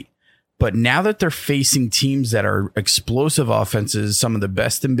great. But now that they're facing teams that are explosive offenses, some of the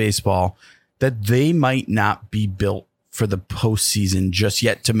best in baseball, that they might not be built for the postseason just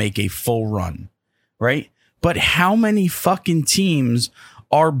yet to make a full run, right? But how many fucking teams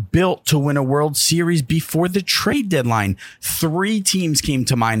are built to win a World Series before the trade deadline? 3 teams came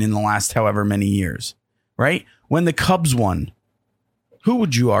to mind in the last however many years, right? When the Cubs won, who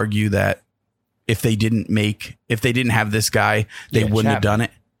would you argue that if they didn't have this guy, they Yeah, wouldn't have Chapman. done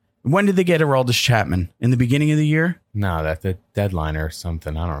it? When did they get Aroldis Chapman? In the beginning of the year? No, that's the deadline or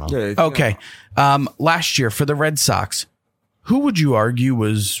something. I don't know. Yeah, Okay. Last year for the Red Sox, who would you argue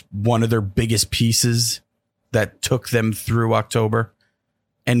was one of their biggest pieces that took them through October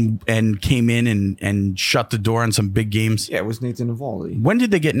and came in and shut the door on some big games? Yeah, it was Nathan Eovaldi. When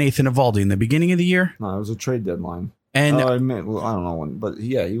did they get Nathan Eovaldi? In the beginning of the year? No, it was a trade deadline. And I don't know when, but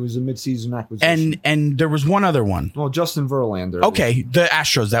yeah, he was a midseason acquisition. and there was one other one. Well, Justin Verlander. Okay, the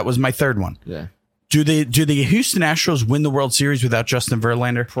Astros, that was my third one. Yeah. Do the Houston Astros win the World Series without Justin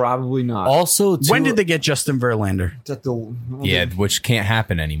Verlander? Probably not. Also, too, When did they get Justin Verlander? It's at the, yeah, which can't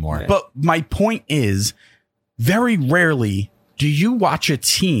happen anymore. But my point is, very rarely do you watch a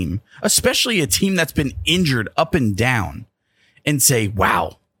team, especially a team that's been injured up and down, and say,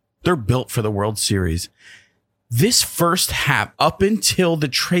 wow, they're built for the World Series. This first half, up until the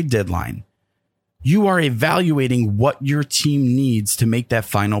trade deadline, you are evaluating what your team needs to make that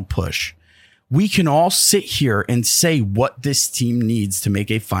final push. We can all sit here and say what this team needs to make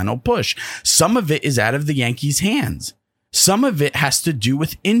a final push. Some of it is out of the Yankees' hands. Some of it has to do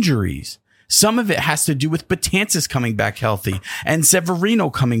with injuries. Some of it has to do with Betances coming back healthy and Severino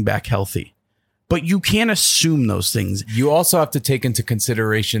coming back healthy. But you can't assume those things. You also have to take into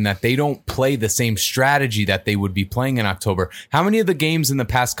consideration that they don't play the same strategy that they would be playing in October. How many of the games in the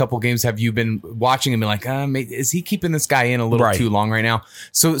past couple games have you been watching and been like, is he keeping this guy in a little Right. too long right now?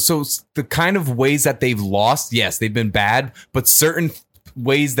 So the kind of ways that they've lost, yes, they've been bad, but certain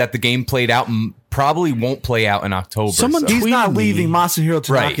ways that the game played out probably won't play out in October. Someone He's not tweeted me. leaving Masahiro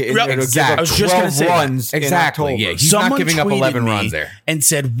Tanaka Right. in there to Exactly. give I up was just gonna 12 say that. runs in Exactly. October. Yeah, he's not giving up tweeted 11 me runs there. and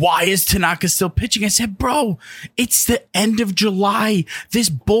said, why is Tanaka still pitching? I said, bro, it's the end of July. This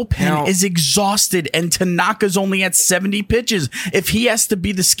bullpen Now- is exhausted and Tanaka's only at 70 pitches. If he has to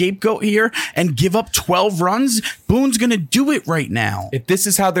be the scapegoat here and give up 12 runs, Boone's going to do it right now. If this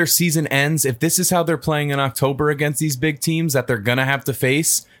is how their season ends, if this is how they're playing in October against these big teams that they're going to have to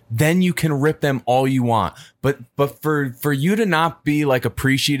face, then you can rip them all you want. But for you to not be like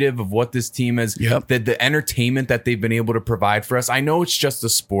appreciative of what this team is, the entertainment that they've been able to provide for us. I know it's just a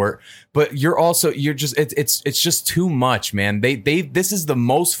sport, but it's just too much, man. This is the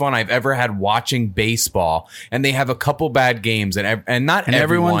most fun I've ever had watching baseball, and they have a couple bad games, and not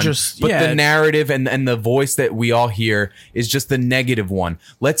everyone the narrative and the voice that we all hear is just the negative one.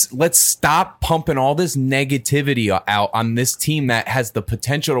 Let's stop pumping all this negativity out on this team that has the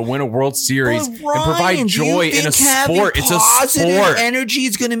potential to win a World Series and provide joy in a sport. It's a sport. Energy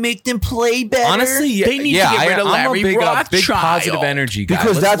is going to make them play better. Honestly, they need to get rid of Larry big Rothschild. positive energy guy.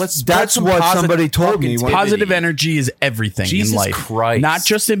 Because that's what somebody told me. Positive energy is everything Jesus in life. Christ. Not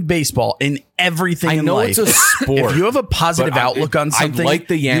just in baseball, in everything I in know life. it's a sport. If you have a positive outlook on something, like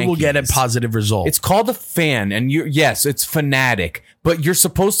the you will get a Yankees. positive result. It's called a fan, and yes, it's fanatic, but you're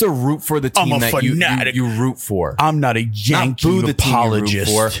supposed to root for the team that you root for. I'm not a Yankee Not boo the team you root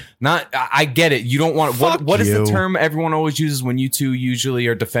apologist. for. I get it. You don't want what is the term everyone always uses when you two usually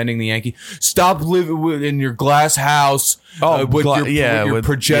are defending the Yankee? Stop living in your glass house with your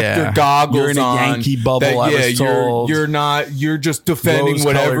projector goggles You're in a on. Yankee bubble. I was told. You're not. You're just defending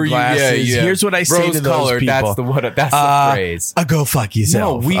Rose-colored whatever you. glasses. Yeah. Here's what I say to those people. That's the phrase. Go fuck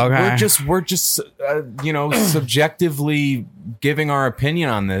yourself. No, okay? we're just subjectively giving our opinion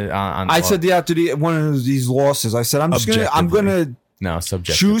on the. I said after one of these losses, I said I'm gonna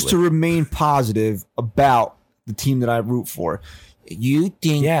choose to remain positive about the team that I root for. You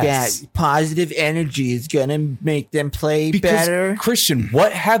think that positive energy is going to make them play better? Christian,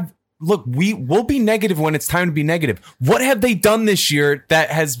 we'll be negative when it's time to be negative. What have they done this year that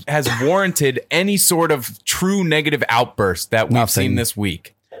has warranted any sort of true negative outburst that we've seen this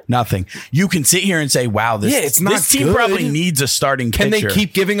week? Nothing. You can sit here and say, wow, this team good. probably needs a starting pitcher. Can they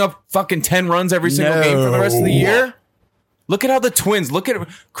keep giving up fucking 10 runs every single game for the rest of the year? Look at how the Twins, look at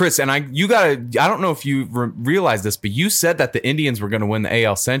Chris, and I don't know if you realize this, but you said that the Indians were going to win the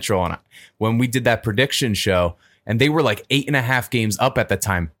AL Central when we did that prediction show, and they were like 8.5 games up at the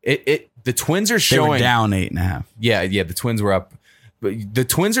time. The Twins are showing. They were down 8.5. Yeah, the Twins were up. But the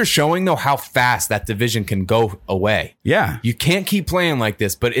Twins are showing, though, how fast that division can go away. Yeah. You can't keep playing like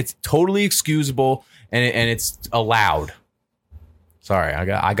this, but it's totally excusable, and it's allowed. Sorry,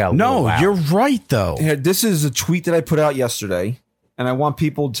 I got. No, you're right though. Yeah, this is a tweet that I put out yesterday, and I want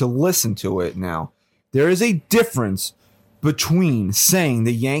people to listen to it now. There is a difference between saying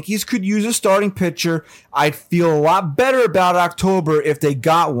the Yankees could use a starting pitcher. I'd feel a lot better about October if they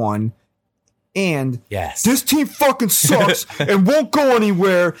got one. And this team fucking sucks and won't go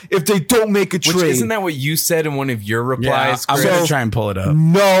anywhere if they don't make a trade. Isn't that what you said in one of your replies? I'm going to try and pull it up.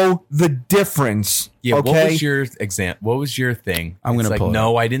 Know the difference. Yeah, okay? What was your example? What was your thing? I'm going to pull it up.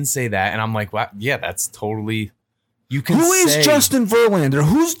 No, I didn't say that. And I'm like, wow, yeah, that's totally... You can Who is Justin Verlander?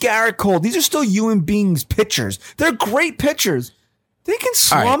 Who's Garrett Cole? These are still human beings pitchers. They're great pitchers. They can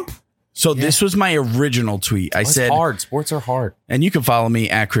slump. So this was my original tweet. I said, hard. Sports are hard. And you can follow me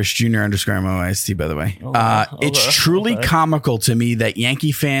at Chris Jr. _MOIST, by the way. It's truly comical to me that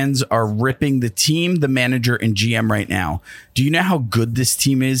Yankee fans are ripping the team, the manager, and GM right now. Do you know how good this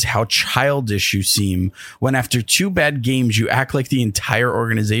team is? How childish you seem when after 2 bad games, you act like the entire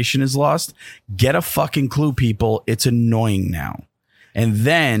organization is lost? Get a fucking clue, people. It's annoying now. And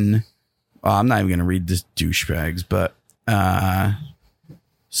then, I'm not even going to read this douchebags, but...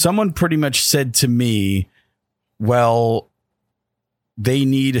 someone pretty much said to me, well, they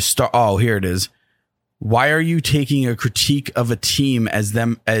need a star. Oh, here it is. Why are you taking a critique of a team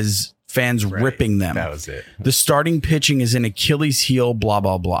as fans ripping them? That was it. The starting pitching is an Achilles heel, blah,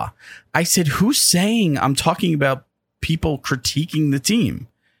 blah, blah. I said, who's saying I'm talking about people critiquing the team?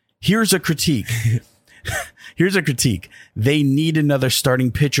 Here's a critique. Here's a critique. They need another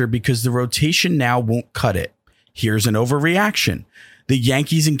starting pitcher because the rotation now won't cut it. Here's an overreaction. The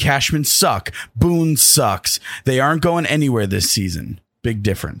Yankees and Cashman suck. Boone sucks. They aren't going anywhere this season. Big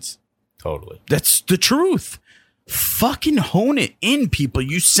difference. Totally. That's the truth. Fucking hone it in, people.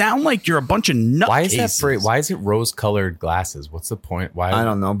 You sound like you're a bunch of nutcases. Why is that? Why is it rose-colored glasses? What's the point? Why? I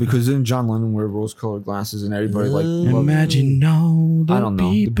don't know. Because didn't John Lennon wear rose-colored glasses and everybody imagine I don't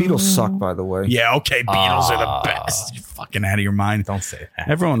know. The Beatles suck, by the way. Yeah, okay. Beatles are the best. You're fucking out of your mind. Don't say that.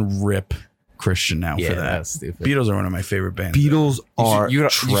 Everyone rip Christian now Yeah, for that. that's stupid. Beatles are one of my favorite bands. Beatles are You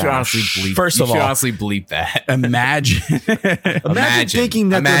should honestly trash. bleep. First you of should all- honestly bleep that. Imagine. Imagine thinking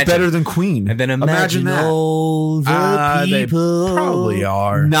that they're better than Queen. And then imagine that. all the They people probably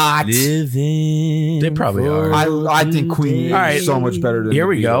are. Not. living. They probably are. I think Queen All right. is so much better than Here the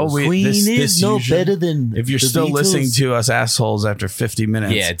we go. Beatles. Queen is no usually- better than. If you're the still Beatles. listening to us assholes after 50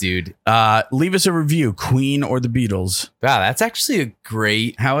 minutes, Yeah, dude. leave us a review. Queen or the Beatles? Wow, that's actually a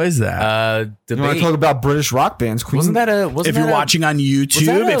great How is that? You want debate. to talk about British rock bands? Queen. Wasn't that a? Wasn't If you're that a- watching on was that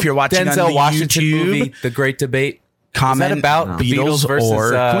YouTube, a if you're watching Denzel on the Washington YouTube, movie, The Great Debate. comment Is that about the Beatles versus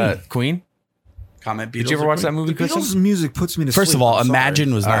or Queen? Comment Beatles. Did you ever or watch Queen? that movie, The Christian? Beatles music puts me to sleep. First of all, I'm sorry.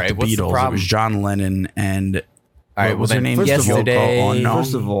 Imagine was All not right, the what's the Beatles. It problem? was John Lennon and All right, what was well her then, name? yesterday. Yoko Ono.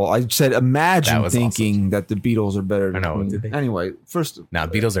 First of all, I said imagine That was thinking that the Beatles are better than I know, Queen. did they? Anyway, first. No,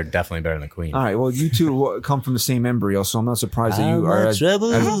 Beatles are definitely better than Queen. All right. Well, you two come from the same embryo, so I'm not surprised that you How are. much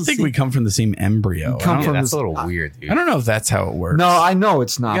trouble? I don't think we come from the same embryo. come I Yeah, don't- from that's this- a little weird, dude. I don't know if that's how it works. No, I know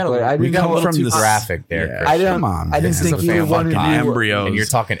it's not. But I we didn't got know a little too too graphic there, Yeah. Christian. I didn't. Come on, I didn't man. think This is a either one of fucking you. embryos. And you're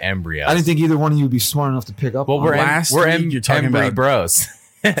talking embryos. I didn't think either one of you would be smart enough to pick up. Well, on we're it. Last we're week you're talking embry about- bros.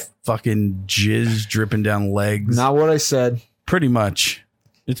 Fucking jizz dripping down legs. Not what I said. Pretty much.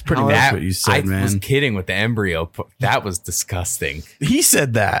 It's pretty No, much That- what you said, I man. was kidding with the embryo. That was disgusting. He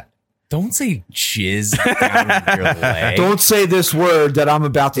said that. Don't say jizz down your leg. Don't say this word that I'm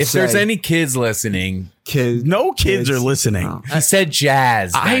about to If say. there's any kids listening, kids, No kids are listening. No. he said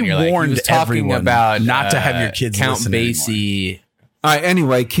jazz. I down your leg. He warned was talking everyone about not to have your kids Count listen Basie. All right.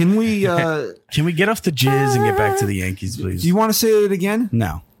 Anyway, can we? Can we get off the jizz and get back to the Yankees, please? Do you want to say it again?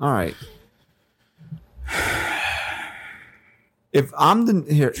 No. All right. If I'm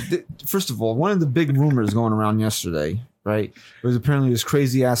first of all, one of the big rumors going around yesterday, right, was apparently this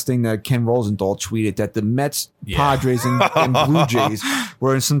crazy ass thing that Ken Rosenthal tweeted that the Mets, Padres, and Blue Jays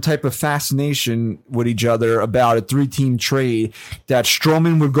were in some type of fascination with each other about a 3-team trade. That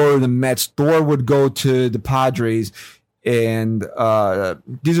Stroman would go to the Mets, Thor would go to the Padres, and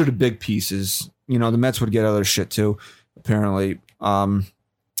these are the big pieces. You know, the Mets would get other shit too, apparently. And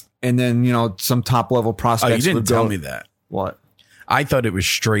then some top level Oh, prospects. you didn't would tell go, me that. what? I thought it was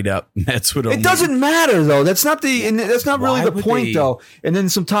straight up Mets would only. It doesn't matter though. That's not That's not really Why the would point they- though. And then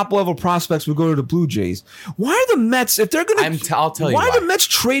some top level prospects would go to the Blue Jays. Why are the Mets if they're gonna? I'll tell you why why. are the Mets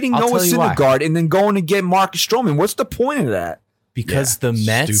trading I'll Noah tell you why. Syndergaard and then going to get Marcus Stroman? What's the point of that? Because Yeah, the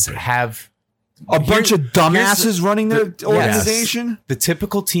Mets stupid. have A bunch of dumbasses running their organization. The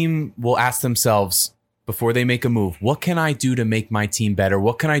typical team will ask themselves before they make a move, what can I do to make my team better?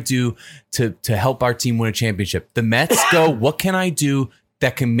 What can I do to help our team win a championship? The Mets go, what can I do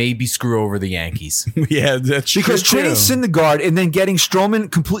that can maybe screw over the Yankees? Yeah, that's Because true, trading too. Syndergaard and then getting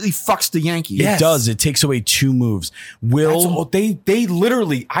Stroman completely fucks the Yankees. It does. It takes away 2 moves. They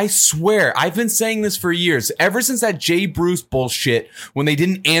literally, I swear, I've been saying this for years. Ever since that Jay Bruce bullshit, when they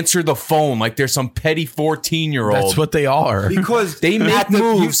didn't answer the phone like they're some petty 14-year-old. That's what they are. Because They make at the-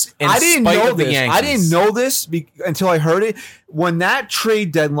 moves in I didn't spite know of the this. I Yankees. didn't know this until I heard it. When that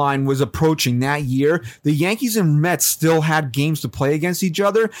trade deadline was approaching that year, the Yankees and Mets still had games to play against each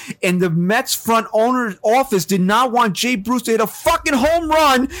other, and the Mets front owner's office did not want Jay Bruce to hit a fucking home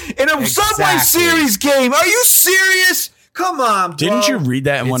run in a Subway Exactly. Series game. Are you serious? Come on, bro. Didn't you read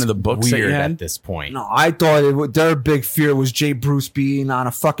that in one of the books that you weird had? at this point. No, I thought their big fear was Jay Bruce being on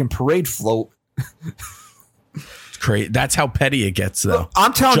a fucking parade float. Crazy. That's how petty it gets, though.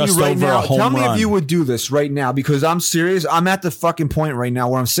 I'm telling Just you right over a now. home Tell me run. if you would do this right now because I'm serious. I'm at the fucking point right now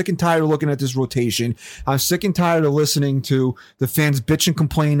where I'm sick and tired of looking at this rotation. I'm sick and tired of listening to the fans bitch and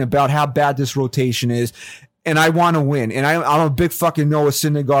complain about how bad this rotation is. And I want to win. And I'm a big fucking Noah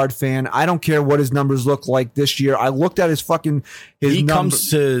Syndergaard fan. I don't care what his numbers look like this year. I looked at his He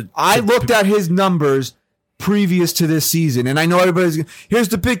comes to. I looked at his numbers previous to this season, and I know everybody's. Here's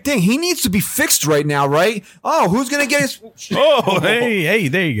the big thing: he needs to be fixed right now, right? Oh, who's gonna get his? Oh, hey,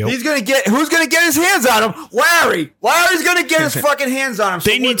 there you go. Who's gonna get his hands on him? Larry. Larry's gonna get his fucking hands on him. So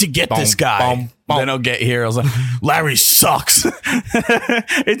They need to get this guy. Then I'll get here. I was like, Larry sucks.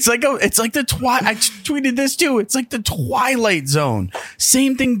 It's like the Twilight. I tweeted this too. It's like the Twilight Zone.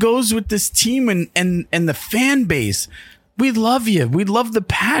 Same thing goes with this team and the fan base. We love you. We love the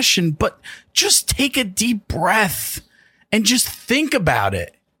passion, but just take a deep breath and just think about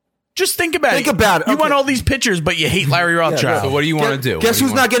it. Just think about it. Think about it. You Okay. want all these pitchers, but you hate Larry Rothschild. So what do you want to do? Guess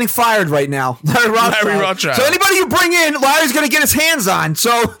who's not getting fired right now? Larry Rothschild. So anybody you bring in, Larry's gonna get his hands on.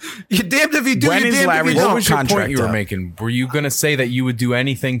 So you're damned if you do. When you're is damned Larry if you What don't. was your contract point you were up? making? Were you going to say that you would do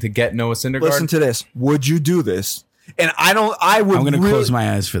anything to get Noah Syndergaard? Listen to this. Would you do this? And I'm going to close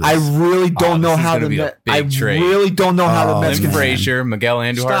my eyes for this. I really don't know how the Mets. really don't know how the Mets can Frazier, Miguel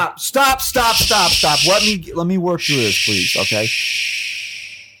Andujar. Stop. Let me work through this, please. Okay.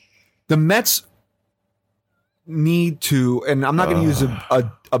 The Mets need to, and I'm not going to use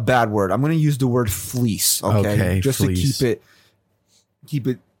a bad word. I'm going to use the word fleece. Okay. Just fleece. To keep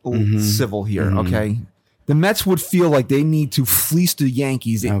it civil here. Okay. The Mets would feel like they need to fleece the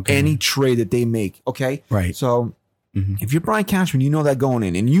Yankees in any trade that they make. Okay. Right. So if you're Brian Cashman, you know that going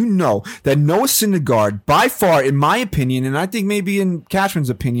in, and you know that Noah Syndergaard, by far, in my opinion, and I think maybe in Cashman's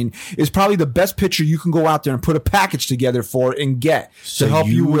opinion, is probably the best pitcher you can go out there and put a package together for and get to help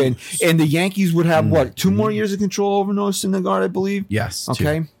you win. And the Yankees would have, 2 more years of control over Noah Syndergaard, I believe? Yes.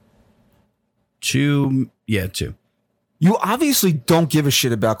 Okay. 2. Yeah, 2. You obviously don't give a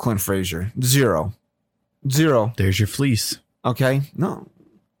shit about Clint Frazier. Zero. There's your fleece. Okay. No.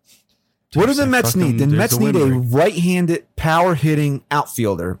 What do the Mets need? The Mets need a right-handed, power-hitting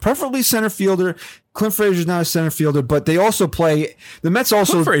outfielder, preferably center fielder. Clint Frazier's not a center fielder, but they also play. The Mets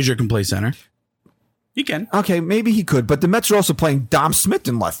also. Clint Frazier can play center. He can. Okay, maybe he could, but the Mets are also playing Dom Smith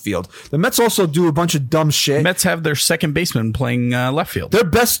in left field. The Mets also do a bunch of dumb shit. Mets have their second baseman playing left field. Their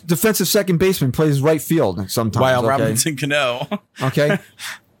best defensive second baseman plays right field sometimes. While Robinson Cano. Okay.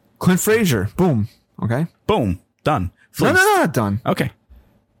 Clint Frazier. Boom. Okay. Boom. Done. No, not done. Okay.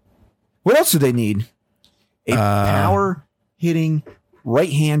 What else do they need? A power-hitting,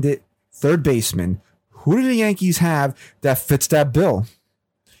 right-handed third baseman. Who do the Yankees have that fits that bill?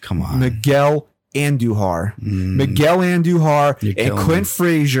 Come on. Miguel Andujar. Miguel Andujar and Clint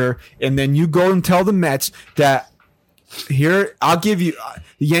Frazier. And then you go and tell the Mets that here, I'll give you,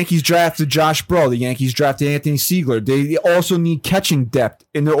 the Yankees drafted Josh Bro. The Yankees drafted Anthony Siegler. They also need catching depth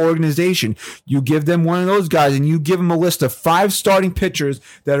in their organization. You give them one of those guys and you give them a list of 5 starting pitchers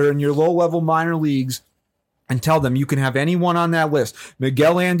that are in your low-level minor leagues and tell them you can have anyone on that list.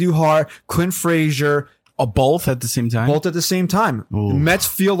 Miguel Andujar, Clint Frazier. Both at the same time? Both at the same time. Ooh. The Mets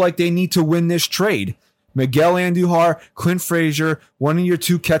feel like they need to win this trade. Miguel Andujar, Clint Frazier, one of your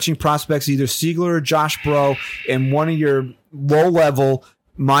 2 catching prospects, either Siegler or Josh Bro, and one of your low-level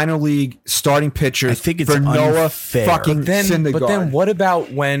minor league starting pitchers. I think it's for Noah unfair. fucking Syndergaard. But then what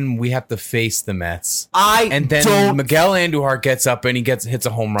about when we have to face the Mets? And then Miguel Andujar gets up and he hits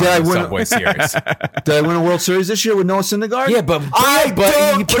a home run in the Subway Series. Did I win a World Series this year with Noah Syndergaard? Yeah, but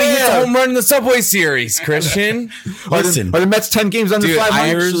he hits a home run in the Subway Series, Christian. Listen, are the Mets 10 games under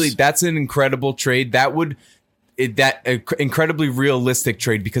 500? That's an incredible trade. Incredibly realistic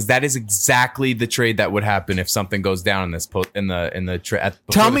trade, because that is exactly the trade that would happen if something goes down in this trade.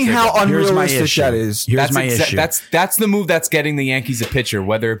 Tell me how unrealistic that is. Here's my issue. That's the move that's getting the Yankees a pitcher,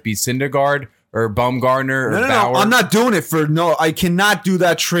 whether it be Syndergaard or Bumgarner or Bauer. No, I'm not doing it I cannot do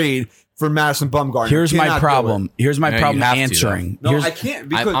that trade for Madison Bumgarner. Here's my problem. Here's my problem answering. I can't.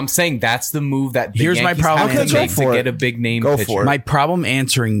 Because I'm saying that's the move that the Yankees have to make to get a big name pitcher. My problem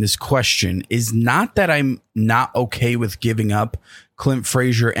answering this question is not that I'm not okay with giving up Clint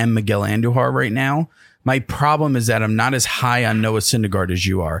Frazier and Miguel Andujar right now. My problem is that I'm not as high on Noah Syndergaard as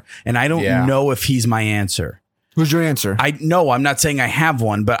you are, and I don't know if he's my answer. Who's your answer? I'm not saying I have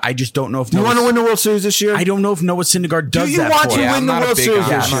one, but I just don't know if you want to win the World Series this year. I don't know if Noah Syndergaard does that. Do you want to win the World Series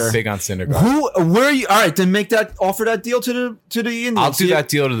this year? I'm not big on Syndergaard. Where are you? All right, then offer that deal to the Indians. I'll do that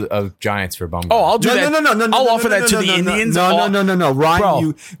deal to the Giants for Bumgarner. Oh, I'll do that. No. I'll offer that to the Indians. No.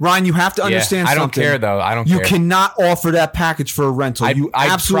 Ryan, you have to understand something. I don't care though. I don't care. You cannot offer that package for a rental. You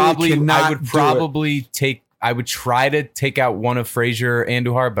absolutely cannot. I would try to take out one of Frazier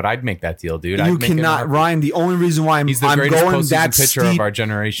Andujar, but I'd make that deal, dude. You cannot, Ryan. The only reason why I'm going that pitcher steep of our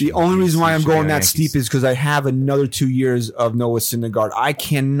generation. The only reason why I'm going that steep is because I have another 2 years of Noah Syndergaard. I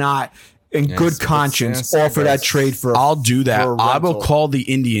cannot, in good conscience, offer that trade for. I'll do that. I will call the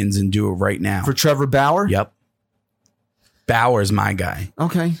Indians and do it right now for Trevor Bauer. Yep. Bauer's my guy.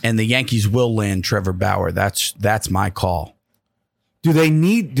 Okay. And the Yankees will land Trevor Bauer. That's my call. Do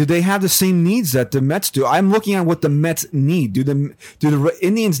they have the same needs that the Mets do? I'm looking at what the Mets need. Do the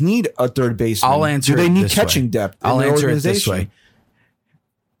Indians need a third baseman? I'll answer. Do they need this catching way. depth? I'll answer it this way.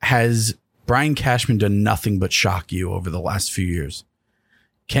 Has Brian Cashman done nothing but shock you over the last few years?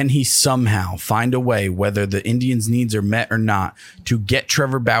 Can he somehow find a way, whether the Indians' needs are met or not, to get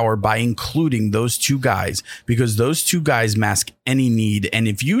Trevor Bauer by including those 2 guys? Because those 2 guys mask any need. And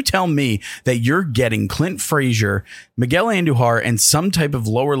if you tell me that you're getting Clint Frazier, Miguel Andujar, and some type of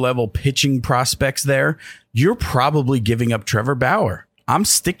lower level pitching prospects there, you're probably giving up Trevor Bauer. I'm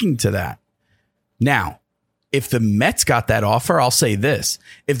sticking to that. Now, if the Mets got that offer, I'll say this.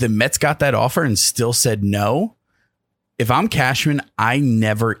 If the Mets got that offer and still said no, if I'm Cashman, I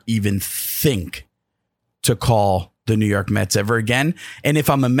never even think to call the New York Mets ever again. And if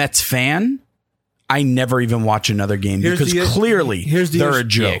I'm a Mets fan, I never even watch another game because clearly they're a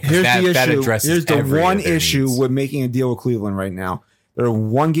joke. Here's the issue. Addresses Here's the one every of their issue needs. with making a deal with Cleveland right now. They're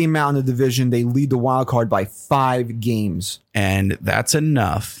 1 game out in the division. They lead the wild card by 5 games. And that's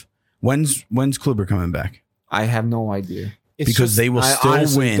enough. When's Kluber coming back? I have no idea. Because they will I still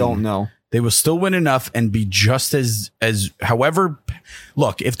honestly win. Don't know. They will still win enough and be just as however.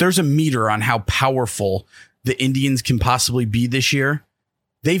 Look, if there's a meter on how powerful the Indians can possibly be this year,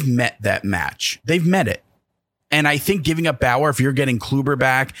 they've met that match. They've met it. And I think giving up Bauer, if you're getting Kluber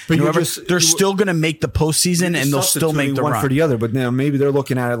back, But they're still going to make the postseason and they'll still make the one run. for the other. But now maybe they're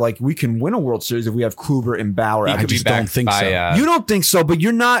looking at it like we can win a World Series if we have Kluber and Bauer. He I could be just back don't think by, so. you don't think so, but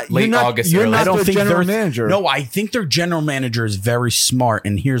you're not. Late you're not, August, You're early not I don't the think general their manager. No, I think their general manager is very smart,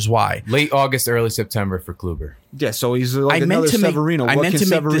 and here's why. Late August, early September for Kluber. Yeah, so he's like I another meant to make, Severino. I What meant can to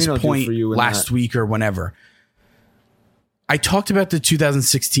make Severino this do point for you in last that? week or whenever. I talked about the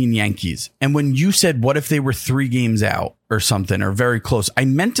 2016 Yankees, and when you said, what if they were 3 games out or something, or very close, I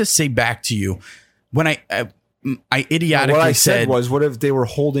meant to say back to you, when I idiotically What I said said was, what if they were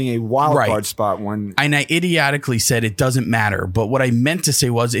holding a wild Right. card spot when? and I idiotically said it doesn't matter. But what I meant to say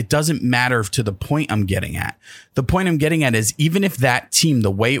was it doesn't matter to the point I'm getting at. The point I'm getting at is even if that team,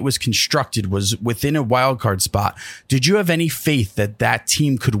 the way it was constructed, was within a wild card spot, did you have any faith that that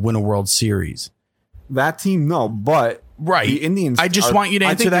team could win a World Series? That team, no, but Right. the Indians. I just want you to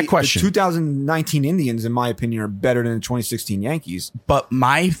I answer think that question. The 2019 Indians, in my opinion, are better than the 2016 Yankees. But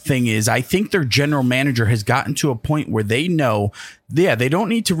my thing is, I think their general manager has gotten to a point where they know, yeah, they don't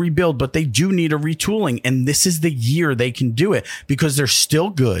need to rebuild, but they do need a retooling. And this is the year they can do it because they're still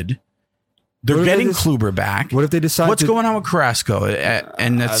good. They're What if getting they just- Kluber back. What if they decide? What's going on with Carrasco?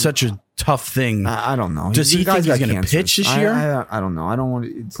 And that's such a tough thing. I don't know. Does he The guy's think he's got gonna cancer. pitch this year? I don't know. I don't want.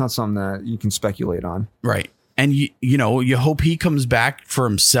 It's not something that you can speculate on. Right. And you know, you hope he comes back for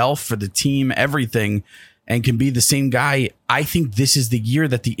himself, for the team, everything, and can be the same guy. I think this is the year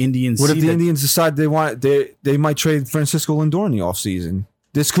that the Indians What see if the that- Indians decide they might trade Francisco Lindor in the offseason?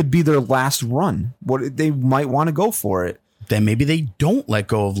 This could be their last run. What they might want to go for it. then maybe they don't let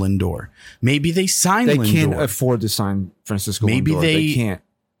go of Lindor. Maybe they sign They Lindor. can't afford to sign Francisco Maybe Lindor. They can't.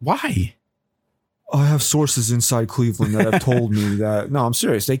 Why? I have sources inside Cleveland that have told me that. No, I'm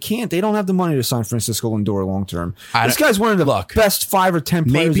serious. They can't. They don't have the money to sign Francisco Lindor long term. This guy's one of the best 5 or 10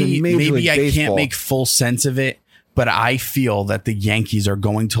 players in Major League I Baseball. can't make full sense of it, but I feel that the Yankees are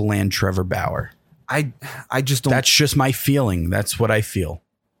going to land Trevor Bauer. I just don't. That's just my feeling. That's what I feel.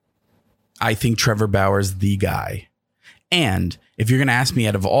 I think Trevor Bauer is the guy. And if you're going to ask me,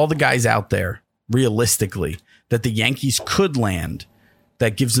 out of all the guys out there, realistically, that the Yankees could land,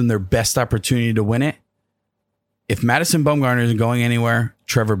 that gives them their best opportunity to win it, if Madison Bumgarner isn't going anywhere,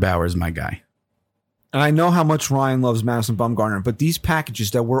 Trevor Bauer is my guy. And I know how much Ryan loves Madison Bumgarner, but these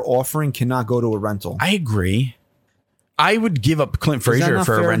packages that we're offering cannot go to a rental. I agree. I would give up Clint Is that Frazier not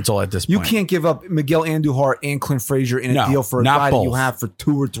for fair? a rental at this You point. can't give up Miguel Andujar and Clint Frazier in a No, deal for a not guy that you both. have for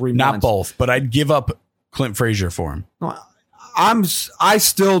 2 or 3 Not months. both, but I'd give up Clint Frazier for him. No, I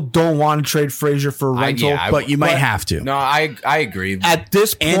still don't want to trade Frazier for a rental. But you might have to. No, I agree. At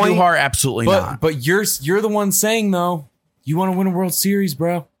this point, Andujar, absolutely not. But you're the one saying though, you want to win a World Series,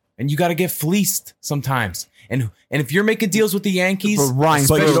 bro, and you got to get fleeced sometimes. And if you're making deals with the Yankees, But Ryan,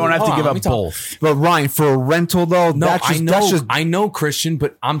 But you Frazier- don't have to Hold on, give let me up talk. both. But Ryan, for a rental though, No, that's just, I know, that's just I know, Christian,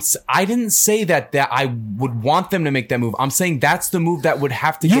 but I didn't say that I would want them to make that move. I'm saying that's the move that would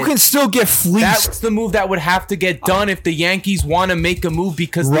have to. you get, can still get fleeced. That's the move that would have to get done if the Yankees want to make a move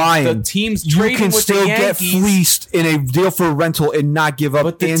because Ryan, the team's you trading can with still the get Yankees. fleeced in a deal for a rental and not give up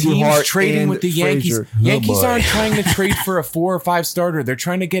But the Andujar team's trading and with the Yankees. Frazier. Yankees boy. aren't trying to trade for a 4 or 5 starter. They're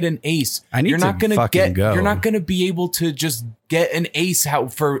trying to get an ace. I need you're to not gonna fucking get. go. You're not going to be able to just get an ace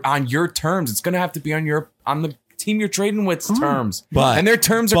on your terms. It's going to have to be on the team you're trading with's terms. But- and their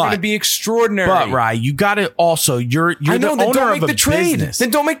terms are but- going to be extraordinary. But Rye, you got to also. You're I know. the Then owner don't of make a the trade. business. Then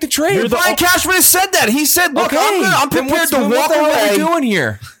don't make the trade. You're the Brian Cashman has said that. He said, "Look, I'm Then prepared to what walk the hell are away." we doing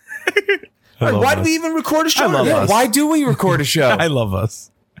here? Why do we even record a show? I love today? us. Why do we record a show? I love us.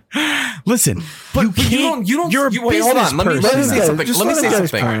 Listen, But you can't- don't. You're a wait, hold business on. Let me person. say something. Just Let me let say him get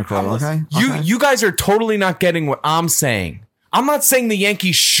his something. point across, okay? Okay. You guys are totally not getting what I'm saying. I'm not saying the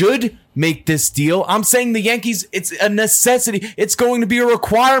Yankees should make this deal. I'm saying the Yankees, it's a necessity. It's going to be a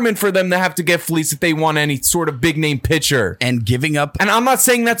requirement for them to have to get fleeced if they want any sort of big name pitcher. And giving up. And I'm not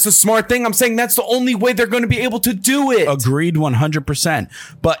saying that's a smart thing. I'm saying that's the only way they're going to be able to do it. Agreed 100%.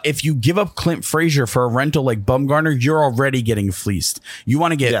 But if you give up Clint Frazier for a rental like Bumgarner, you're already getting fleeced. You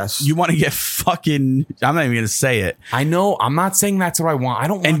want to get fucking, I'm not even going to say it. I know. I'm not saying that's what I want. I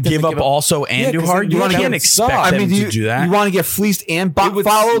don't want and them give to up also Andujar. You can't expect them to do that. You want to get fleeced and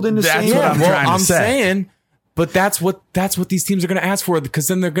followed in the same. That's what I'm trying to say. Saying, but that's what these teams are going to ask for, because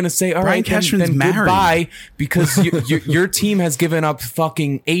then they're going to say, all right, then goodbye, because your team has given up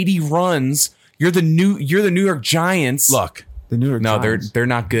fucking 80 runs. You're the New York Giants. Look, the New York Giants. they're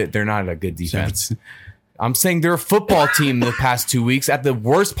not good. They're not a good defense. I'm saying they're a football team the past 2 weeks at the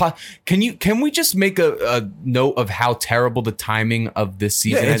worst. Can we just make a note of how terrible the timing of this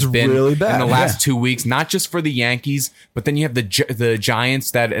season has been really bad. in the last 2 weeks? Not just for the Yankees, but then you have the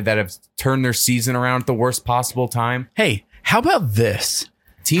Giants that have turned their season around at the worst possible time. Hey, how about this?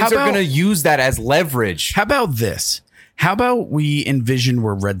 Teams are going to use that as leverage. How about this? How about we envision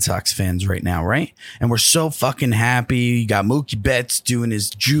we're Red Sox fans right now, right? And we're so fucking happy. You got Mookie Betts doing his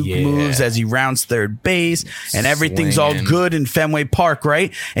juke moves as he rounds third base, and everything's all good in Fenway Park,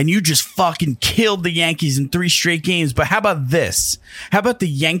 right? And you just fucking killed the Yankees in 3 straight games. But how about this? How about the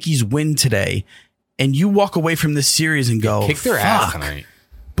Yankees win today, and you walk away from this series and go, kick their ass tonight.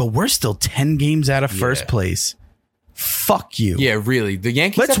 But we're still 10 games out of first place. Fuck you. Yeah, really. The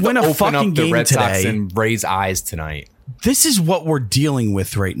Yankees Let's have win to a open fucking up the game Red Sox today and raise eyes tonight. This is what we're dealing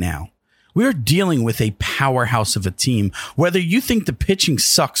with right now. We are dealing with a powerhouse of a team. Whether you think the pitching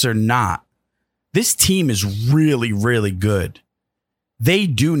sucks or not, this team is really, really good. They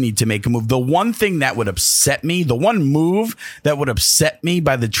do need to make a move. The one thing that would upset me, the one move that would upset me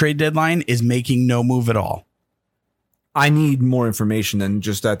by the trade deadline is making no move at all. I need more information than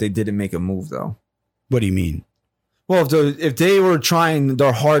just that they didn't make a move, though. What do you mean? Well, if they were trying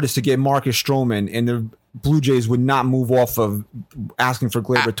their hardest to get Marcus Stroman, and the Blue Jays would not move off of asking for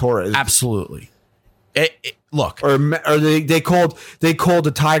Gleyber Torres. Absolutely. Look, or they called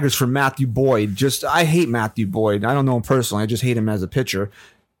the Tigers for Matthew Boyd. I hate Matthew Boyd. I don't know him personally. I just hate him as a pitcher.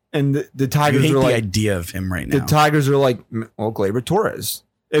 And the Tigers you hate are the like idea of him right now. The Tigers are like, well, Gleyber Torres.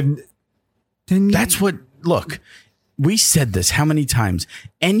 And then that's what. Look, we said this how many times?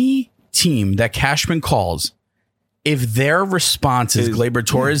 Any team that Cashman calls, if their response is Gleyber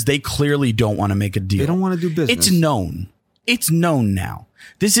Torres, they clearly don't want to make a deal. They don't want to do business. It's known. It's known now.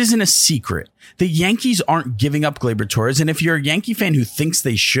 This isn't a secret. The Yankees aren't giving up Gleyber Torres, and if you're a Yankee fan who thinks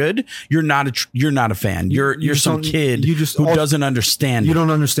they should, you're not a fan. You're some kid who doesn't understand. You don't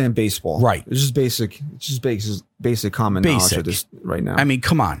understand baseball, right? It's just basic. It's just basic common knowledge of this right now. I mean,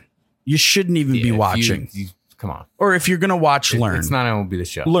 come on. You shouldn't even be watching. Come on. Or if you're gonna watch, learn. It's not going to be the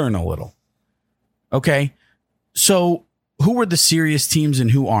show. Learn a little. Okay. So who are the serious teams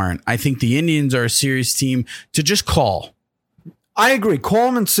and who aren't? I think the Indians are a serious team to just call. I agree. Call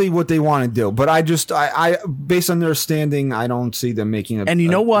them and see what they want to do. But I based on their standing, I don't see them making a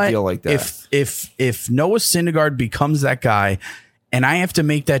deal like that. If Noah Syndergaard becomes that guy and I have to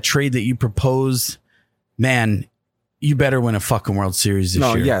make that trade that you proposed, man, you better win a fucking World Series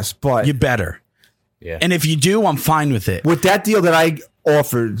this year. Yes, but you better. Yeah. And if you do, I'm fine with it. With that deal that I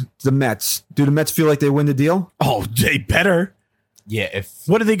offered the Mets, do the Mets feel like they win the deal? Oh, they better. Yeah.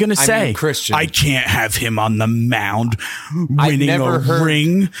 What are they going to say? mean, Christian, I can't have him on the mound winning a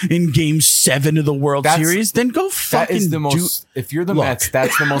ring in Game 7 of the World Series. Then go fucking if you're the Mets,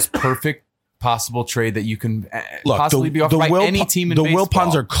 that's the most perfect possible trade that you can possibly be offered by any team in baseball. The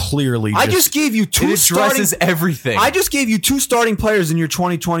Wilpons are clearly. I just gave you two. It addresses everything. I just gave you 2 starting players in your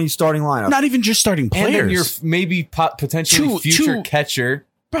 2020 starting lineup. Not even just starting players. And then your maybe potentially future catcher,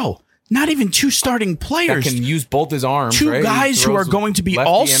 bro. Not even 2 starting players that can use both his arms. 2 guys who are going to be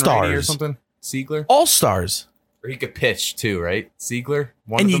all-stars or something. Siegler, all-stars. Or he could pitch too, right? Siegler.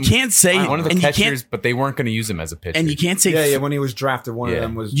 And you can't say one of the catchers, but they weren't going to use him as a pitcher. And you can't say when he was drafted, one of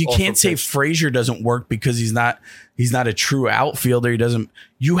them was. You can't say Frazier doesn't work because he's not a true outfielder. He doesn't.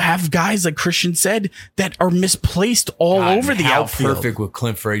 You have guys like Christian said that are misplaced all over the outfield. How perfect would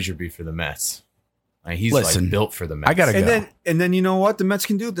Clint Frazier be for the Mets? I mean, he's like built for the Mets. I gotta go. And then you know what the Mets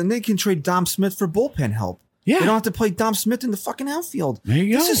can do? Then they can trade Dom Smith for bullpen help. Yeah. They don't have to play Dom Smith in the fucking outfield. There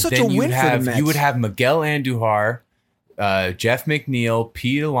you go. This is such a win for the Mets. You would have Miguel Andujar, Jeff McNeil,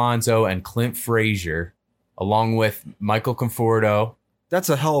 Pete Alonso, and Clint Frazier, along with Michael Conforto. That's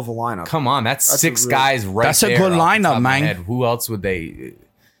a hell of a lineup. Come on, that's 6 guys right there. That's a good lineup, man. Who else would they?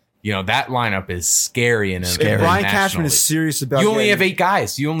 that lineup is scary. If Brian Cashman is serious about, you only have 8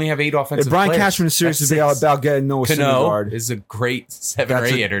 guys. You only have 8 offensive. If Brian players. Cashman is serious about getting Noah Syndergaard, is a great 7 or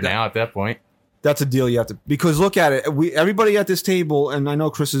 8 hitter now at that point. That's a deal you have to, because look at it. Everybody at this table, and I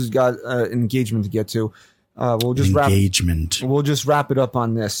know Chris has got an engagement to get to. We'll just wrap it up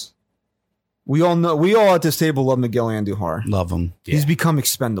on this. We all at this table love Miguel Andujar. Love him. Yeah. He's become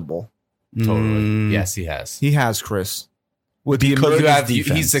expendable. Totally. Yes, he has. He has, Chris.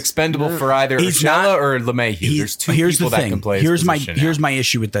 He's expendable for either Urshela or LeMahieu. There's 2 people that can play. Here's my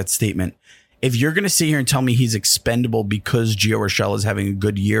issue with that statement. If you're going to sit here and tell me he's expendable because Gio Urshela is having a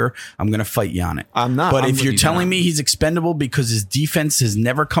good year, I'm going to fight you on it. I'm not. But if you're telling me he's expendable because his defense has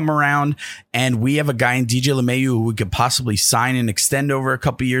never come around, and we have a guy in DJ LeMahieu who we could possibly sign and extend over a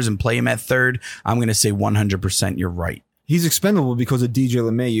couple years and play him at third, I'm going to say 100% you're right. He's expendable because of DJ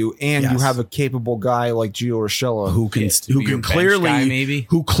LeMahieu, and you have a capable guy like Gio Urshela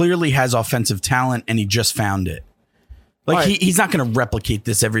who clearly has offensive talent, and he just found it. Like he's not going to replicate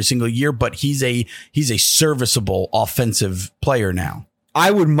this every single year, but he's a serviceable offensive player now.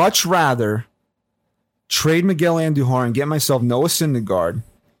 I would much rather trade Miguel Andujar and get myself Noah Syndergaard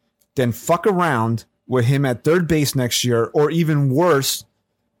than fuck around with him at third base next year, or even worse,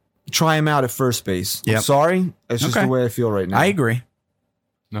 try him out at first base. Yep. I'm sorry. That's just the way I feel right now. I agree.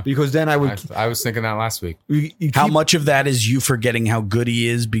 No. Because then I was thinking that last week. How much of that is you forgetting how good he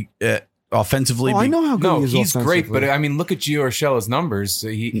is offensively? I know how good he is. He's great, but I mean, look at Gio Urshela's numbers.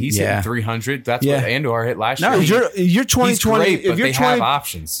 He's hitting 300. That's what Andujar hit last year. You're 2020. If they have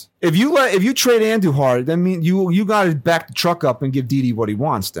options. If you trade Andujar, then you got to back the truck up and give Didi what he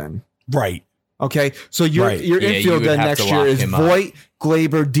wants. Then right. Okay, so your infield then next year is Voit,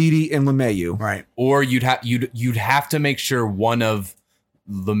 Glaber, Didi, and LeMahieu. Right. Or you'd have to make sure one of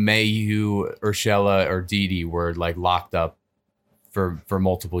LeMahieu, Urshela, or Didi were like locked up for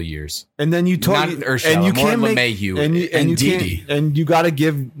multiple years. And then you not Urshela, and you can't make LeMahieu and Didi. And you got to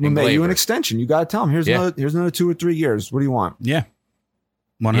give LeMahieu an extension. You got to tell him here's another 2 or 3 years. What do you want? Yeah.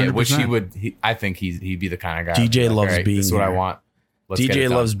 100%. Yeah, which I think he'd be the kind of guy. DJ loves being This is what I want. DJ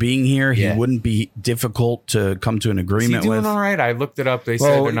loves being here. He wouldn't be difficult to come to an agreement with. Is he doing with. all right? I looked it up. They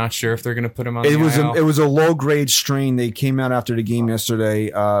said they're not sure if they're going to put him on the IL. It was a low grade strain. They came out after the game yesterday.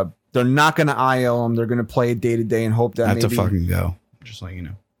 They're not going to IL him. They're going to play it day to day and hope that I have to fucking go. Just like you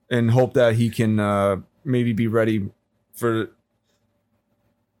know. And hope that he can maybe be ready for.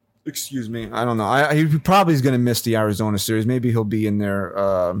 Excuse me. I don't know. He probably is going to miss the Arizona series. Maybe he'll be in there.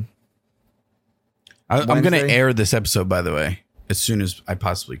 I'm going to air this episode, by the way, as soon as I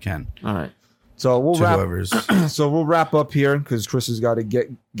possibly can. All right. So we'll wrap up here because Chris has got to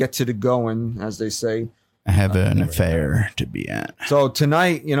get to the going, as they say. I have an affair to be at. So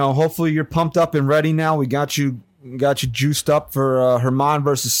tonight, hopefully you're pumped up and ready now. We got you juiced up for Herman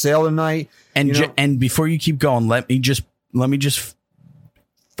versus Sale tonight. And before you keep going, let me just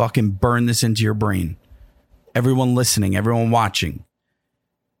fucking burn this into your brain. Everyone listening, everyone watching.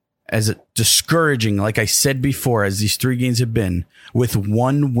 As discouraging, like I said before, as these 3 games have been, with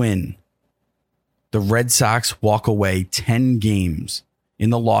 1 win, the Red Sox walk away 10 games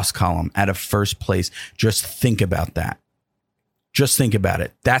in the loss column out of first place. Just think about that. Just think about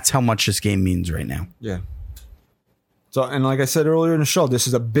it. That's how much this game means right now. Yeah. So, and like I said earlier in the show, this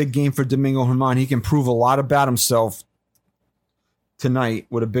is a big game for Domingo Germán. He can prove a lot about himself tonight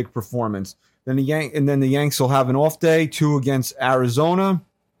with a big performance. Then the Yanks will have an off day, 2 against Arizona.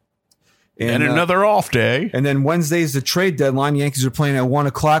 And another off day. And then Wednesday's the trade deadline. Yankees are playing at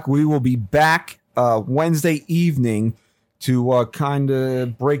 1:00. We will be back Wednesday evening to kind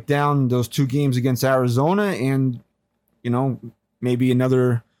of break down those 2 games against Arizona and, maybe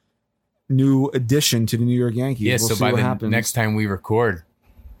another new addition to the New York Yankees. Yeah, we'll so see by what the next time we record,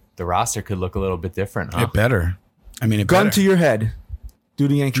 the roster could look a little bit different, huh? It better. I mean, gun to your head. Do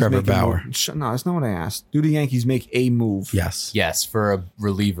the Yankees Trevor make Bauer? A move? No, that's not what I asked. Do the Yankees make a move? Yes, for a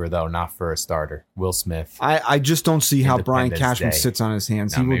reliever though, not for a starter. Will Smith. I just don't see how Brian Independence Cashman Day. sits on his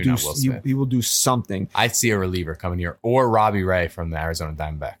hands. No, He will maybe do. not Will Smith. He will do something. I see a reliever coming here, or Robbie Ray from the Arizona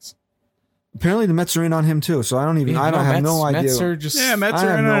Diamondbacks. Apparently, the Mets are in on him too. So I don't even. I have no idea. Mets are just Mets I are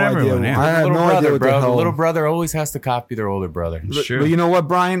have in no on idea. everyone. Yeah. I have little no brother, idea what bro. the hell. The little brother always has to copy their older brother. Sure. But you know what,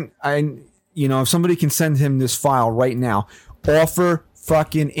 Brian? If somebody can send him this file right now, offer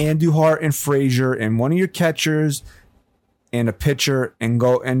fucking Andujar and Frazier and one of your catchers and a pitcher and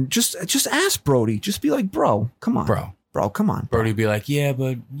go and just ask Brody. Just be like, bro, come on, bro, come on. Brody would be like, yeah,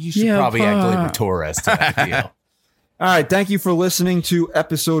 but you should probably act like Torres to that deal. All right. Thank you for listening to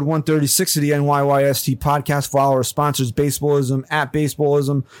episode 136 of the NYYST podcast. Follow our sponsors, Baseballism, at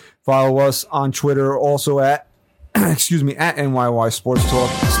Baseballism. Follow us on Twitter, also at excuse me, at NYY Sports Talk.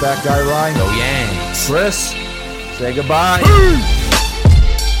 It's that guy, Ryan. Go Yanks. Chris, say goodbye.